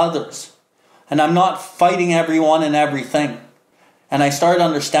useful to others. And I'm not fighting everyone and everything. And I start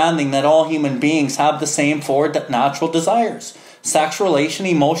understanding that all human beings have the same four natural desires: sex, relation,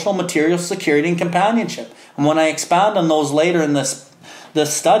 emotional, material, security, and companionship. And when I expand on those later in this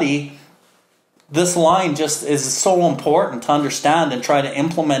study, this line just is so important to understand and try to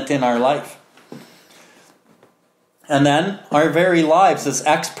implement in our life. And then our very lives as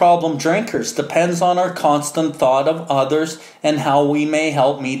ex-problem drinkers depends on our constant thought of others and how we may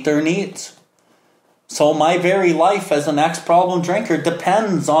help meet their needs. So my very life as an ex-problem drinker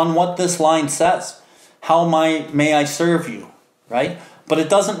depends on what this line says. How may I serve you, right? But it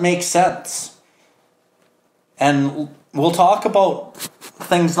doesn't make sense. And we'll talk about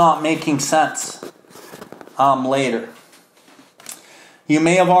things not making sense later. You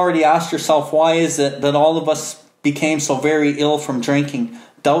may have already asked yourself, why is it that all of us became so very ill from drinking?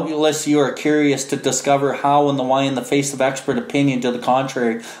 Doubtless you are curious to discover how and the why, in the face of expert opinion to the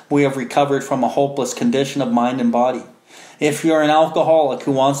contrary, we have recovered from a hopeless condition of mind and body. If you are an alcoholic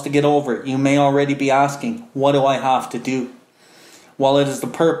who wants to get over it, you may already be asking, what do I have to do? Well, it is the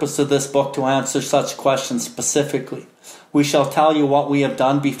purpose of this book to answer such questions specifically. We shall tell you what we have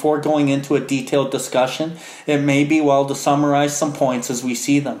done before going into a detailed discussion. It may be well to summarize some points as we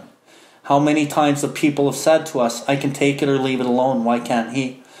see them. How many times have people have said to us, I can take it or leave it alone, why can't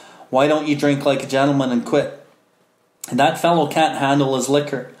he? Why don't you drink like a gentleman and quit? And that fellow can't handle his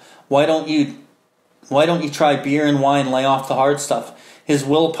liquor. Why don't you try beer and wine and lay off the hard stuff? His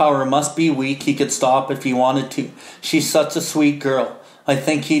willpower must be weak, he could stop if he wanted to. She's such a sweet girl. I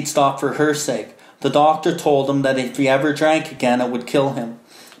think he'd stop for her sake. The doctor told him that if he ever drank again, it would kill him.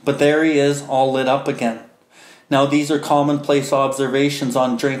 But there he is, all lit up again. Now these are commonplace observations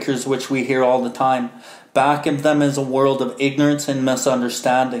on drinkers which we hear all the time. Back of them is a world of ignorance and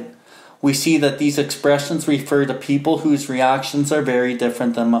misunderstanding. We see that these expressions refer to people whose reactions are very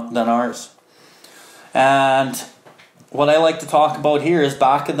different than ours. And what I like to talk about here is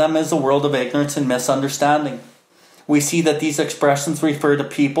back of them is a world of ignorance and misunderstanding. We see that these expressions refer to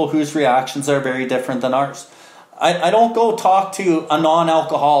people whose reactions are very different than ours. I don't go talk to a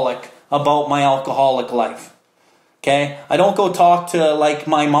non-alcoholic about my alcoholic life. Okay? I don't go talk to like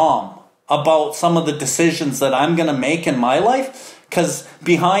my mom about some of the decisions that I'm going to make in my life, because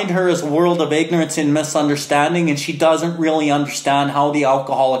behind her is a world of ignorance and misunderstanding, and she doesn't really understand how the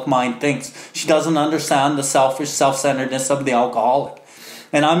alcoholic mind thinks. She doesn't understand the selfish self-centeredness of the alcoholic.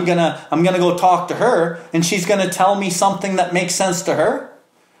 And I'm gonna go talk to her, and she's gonna tell me something that makes sense to her,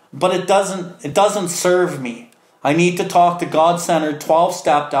 but it doesn't serve me. I need to talk to God-centered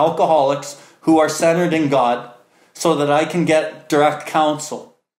 12-stepped alcoholics who are centered in God, so that I can get direct counsel.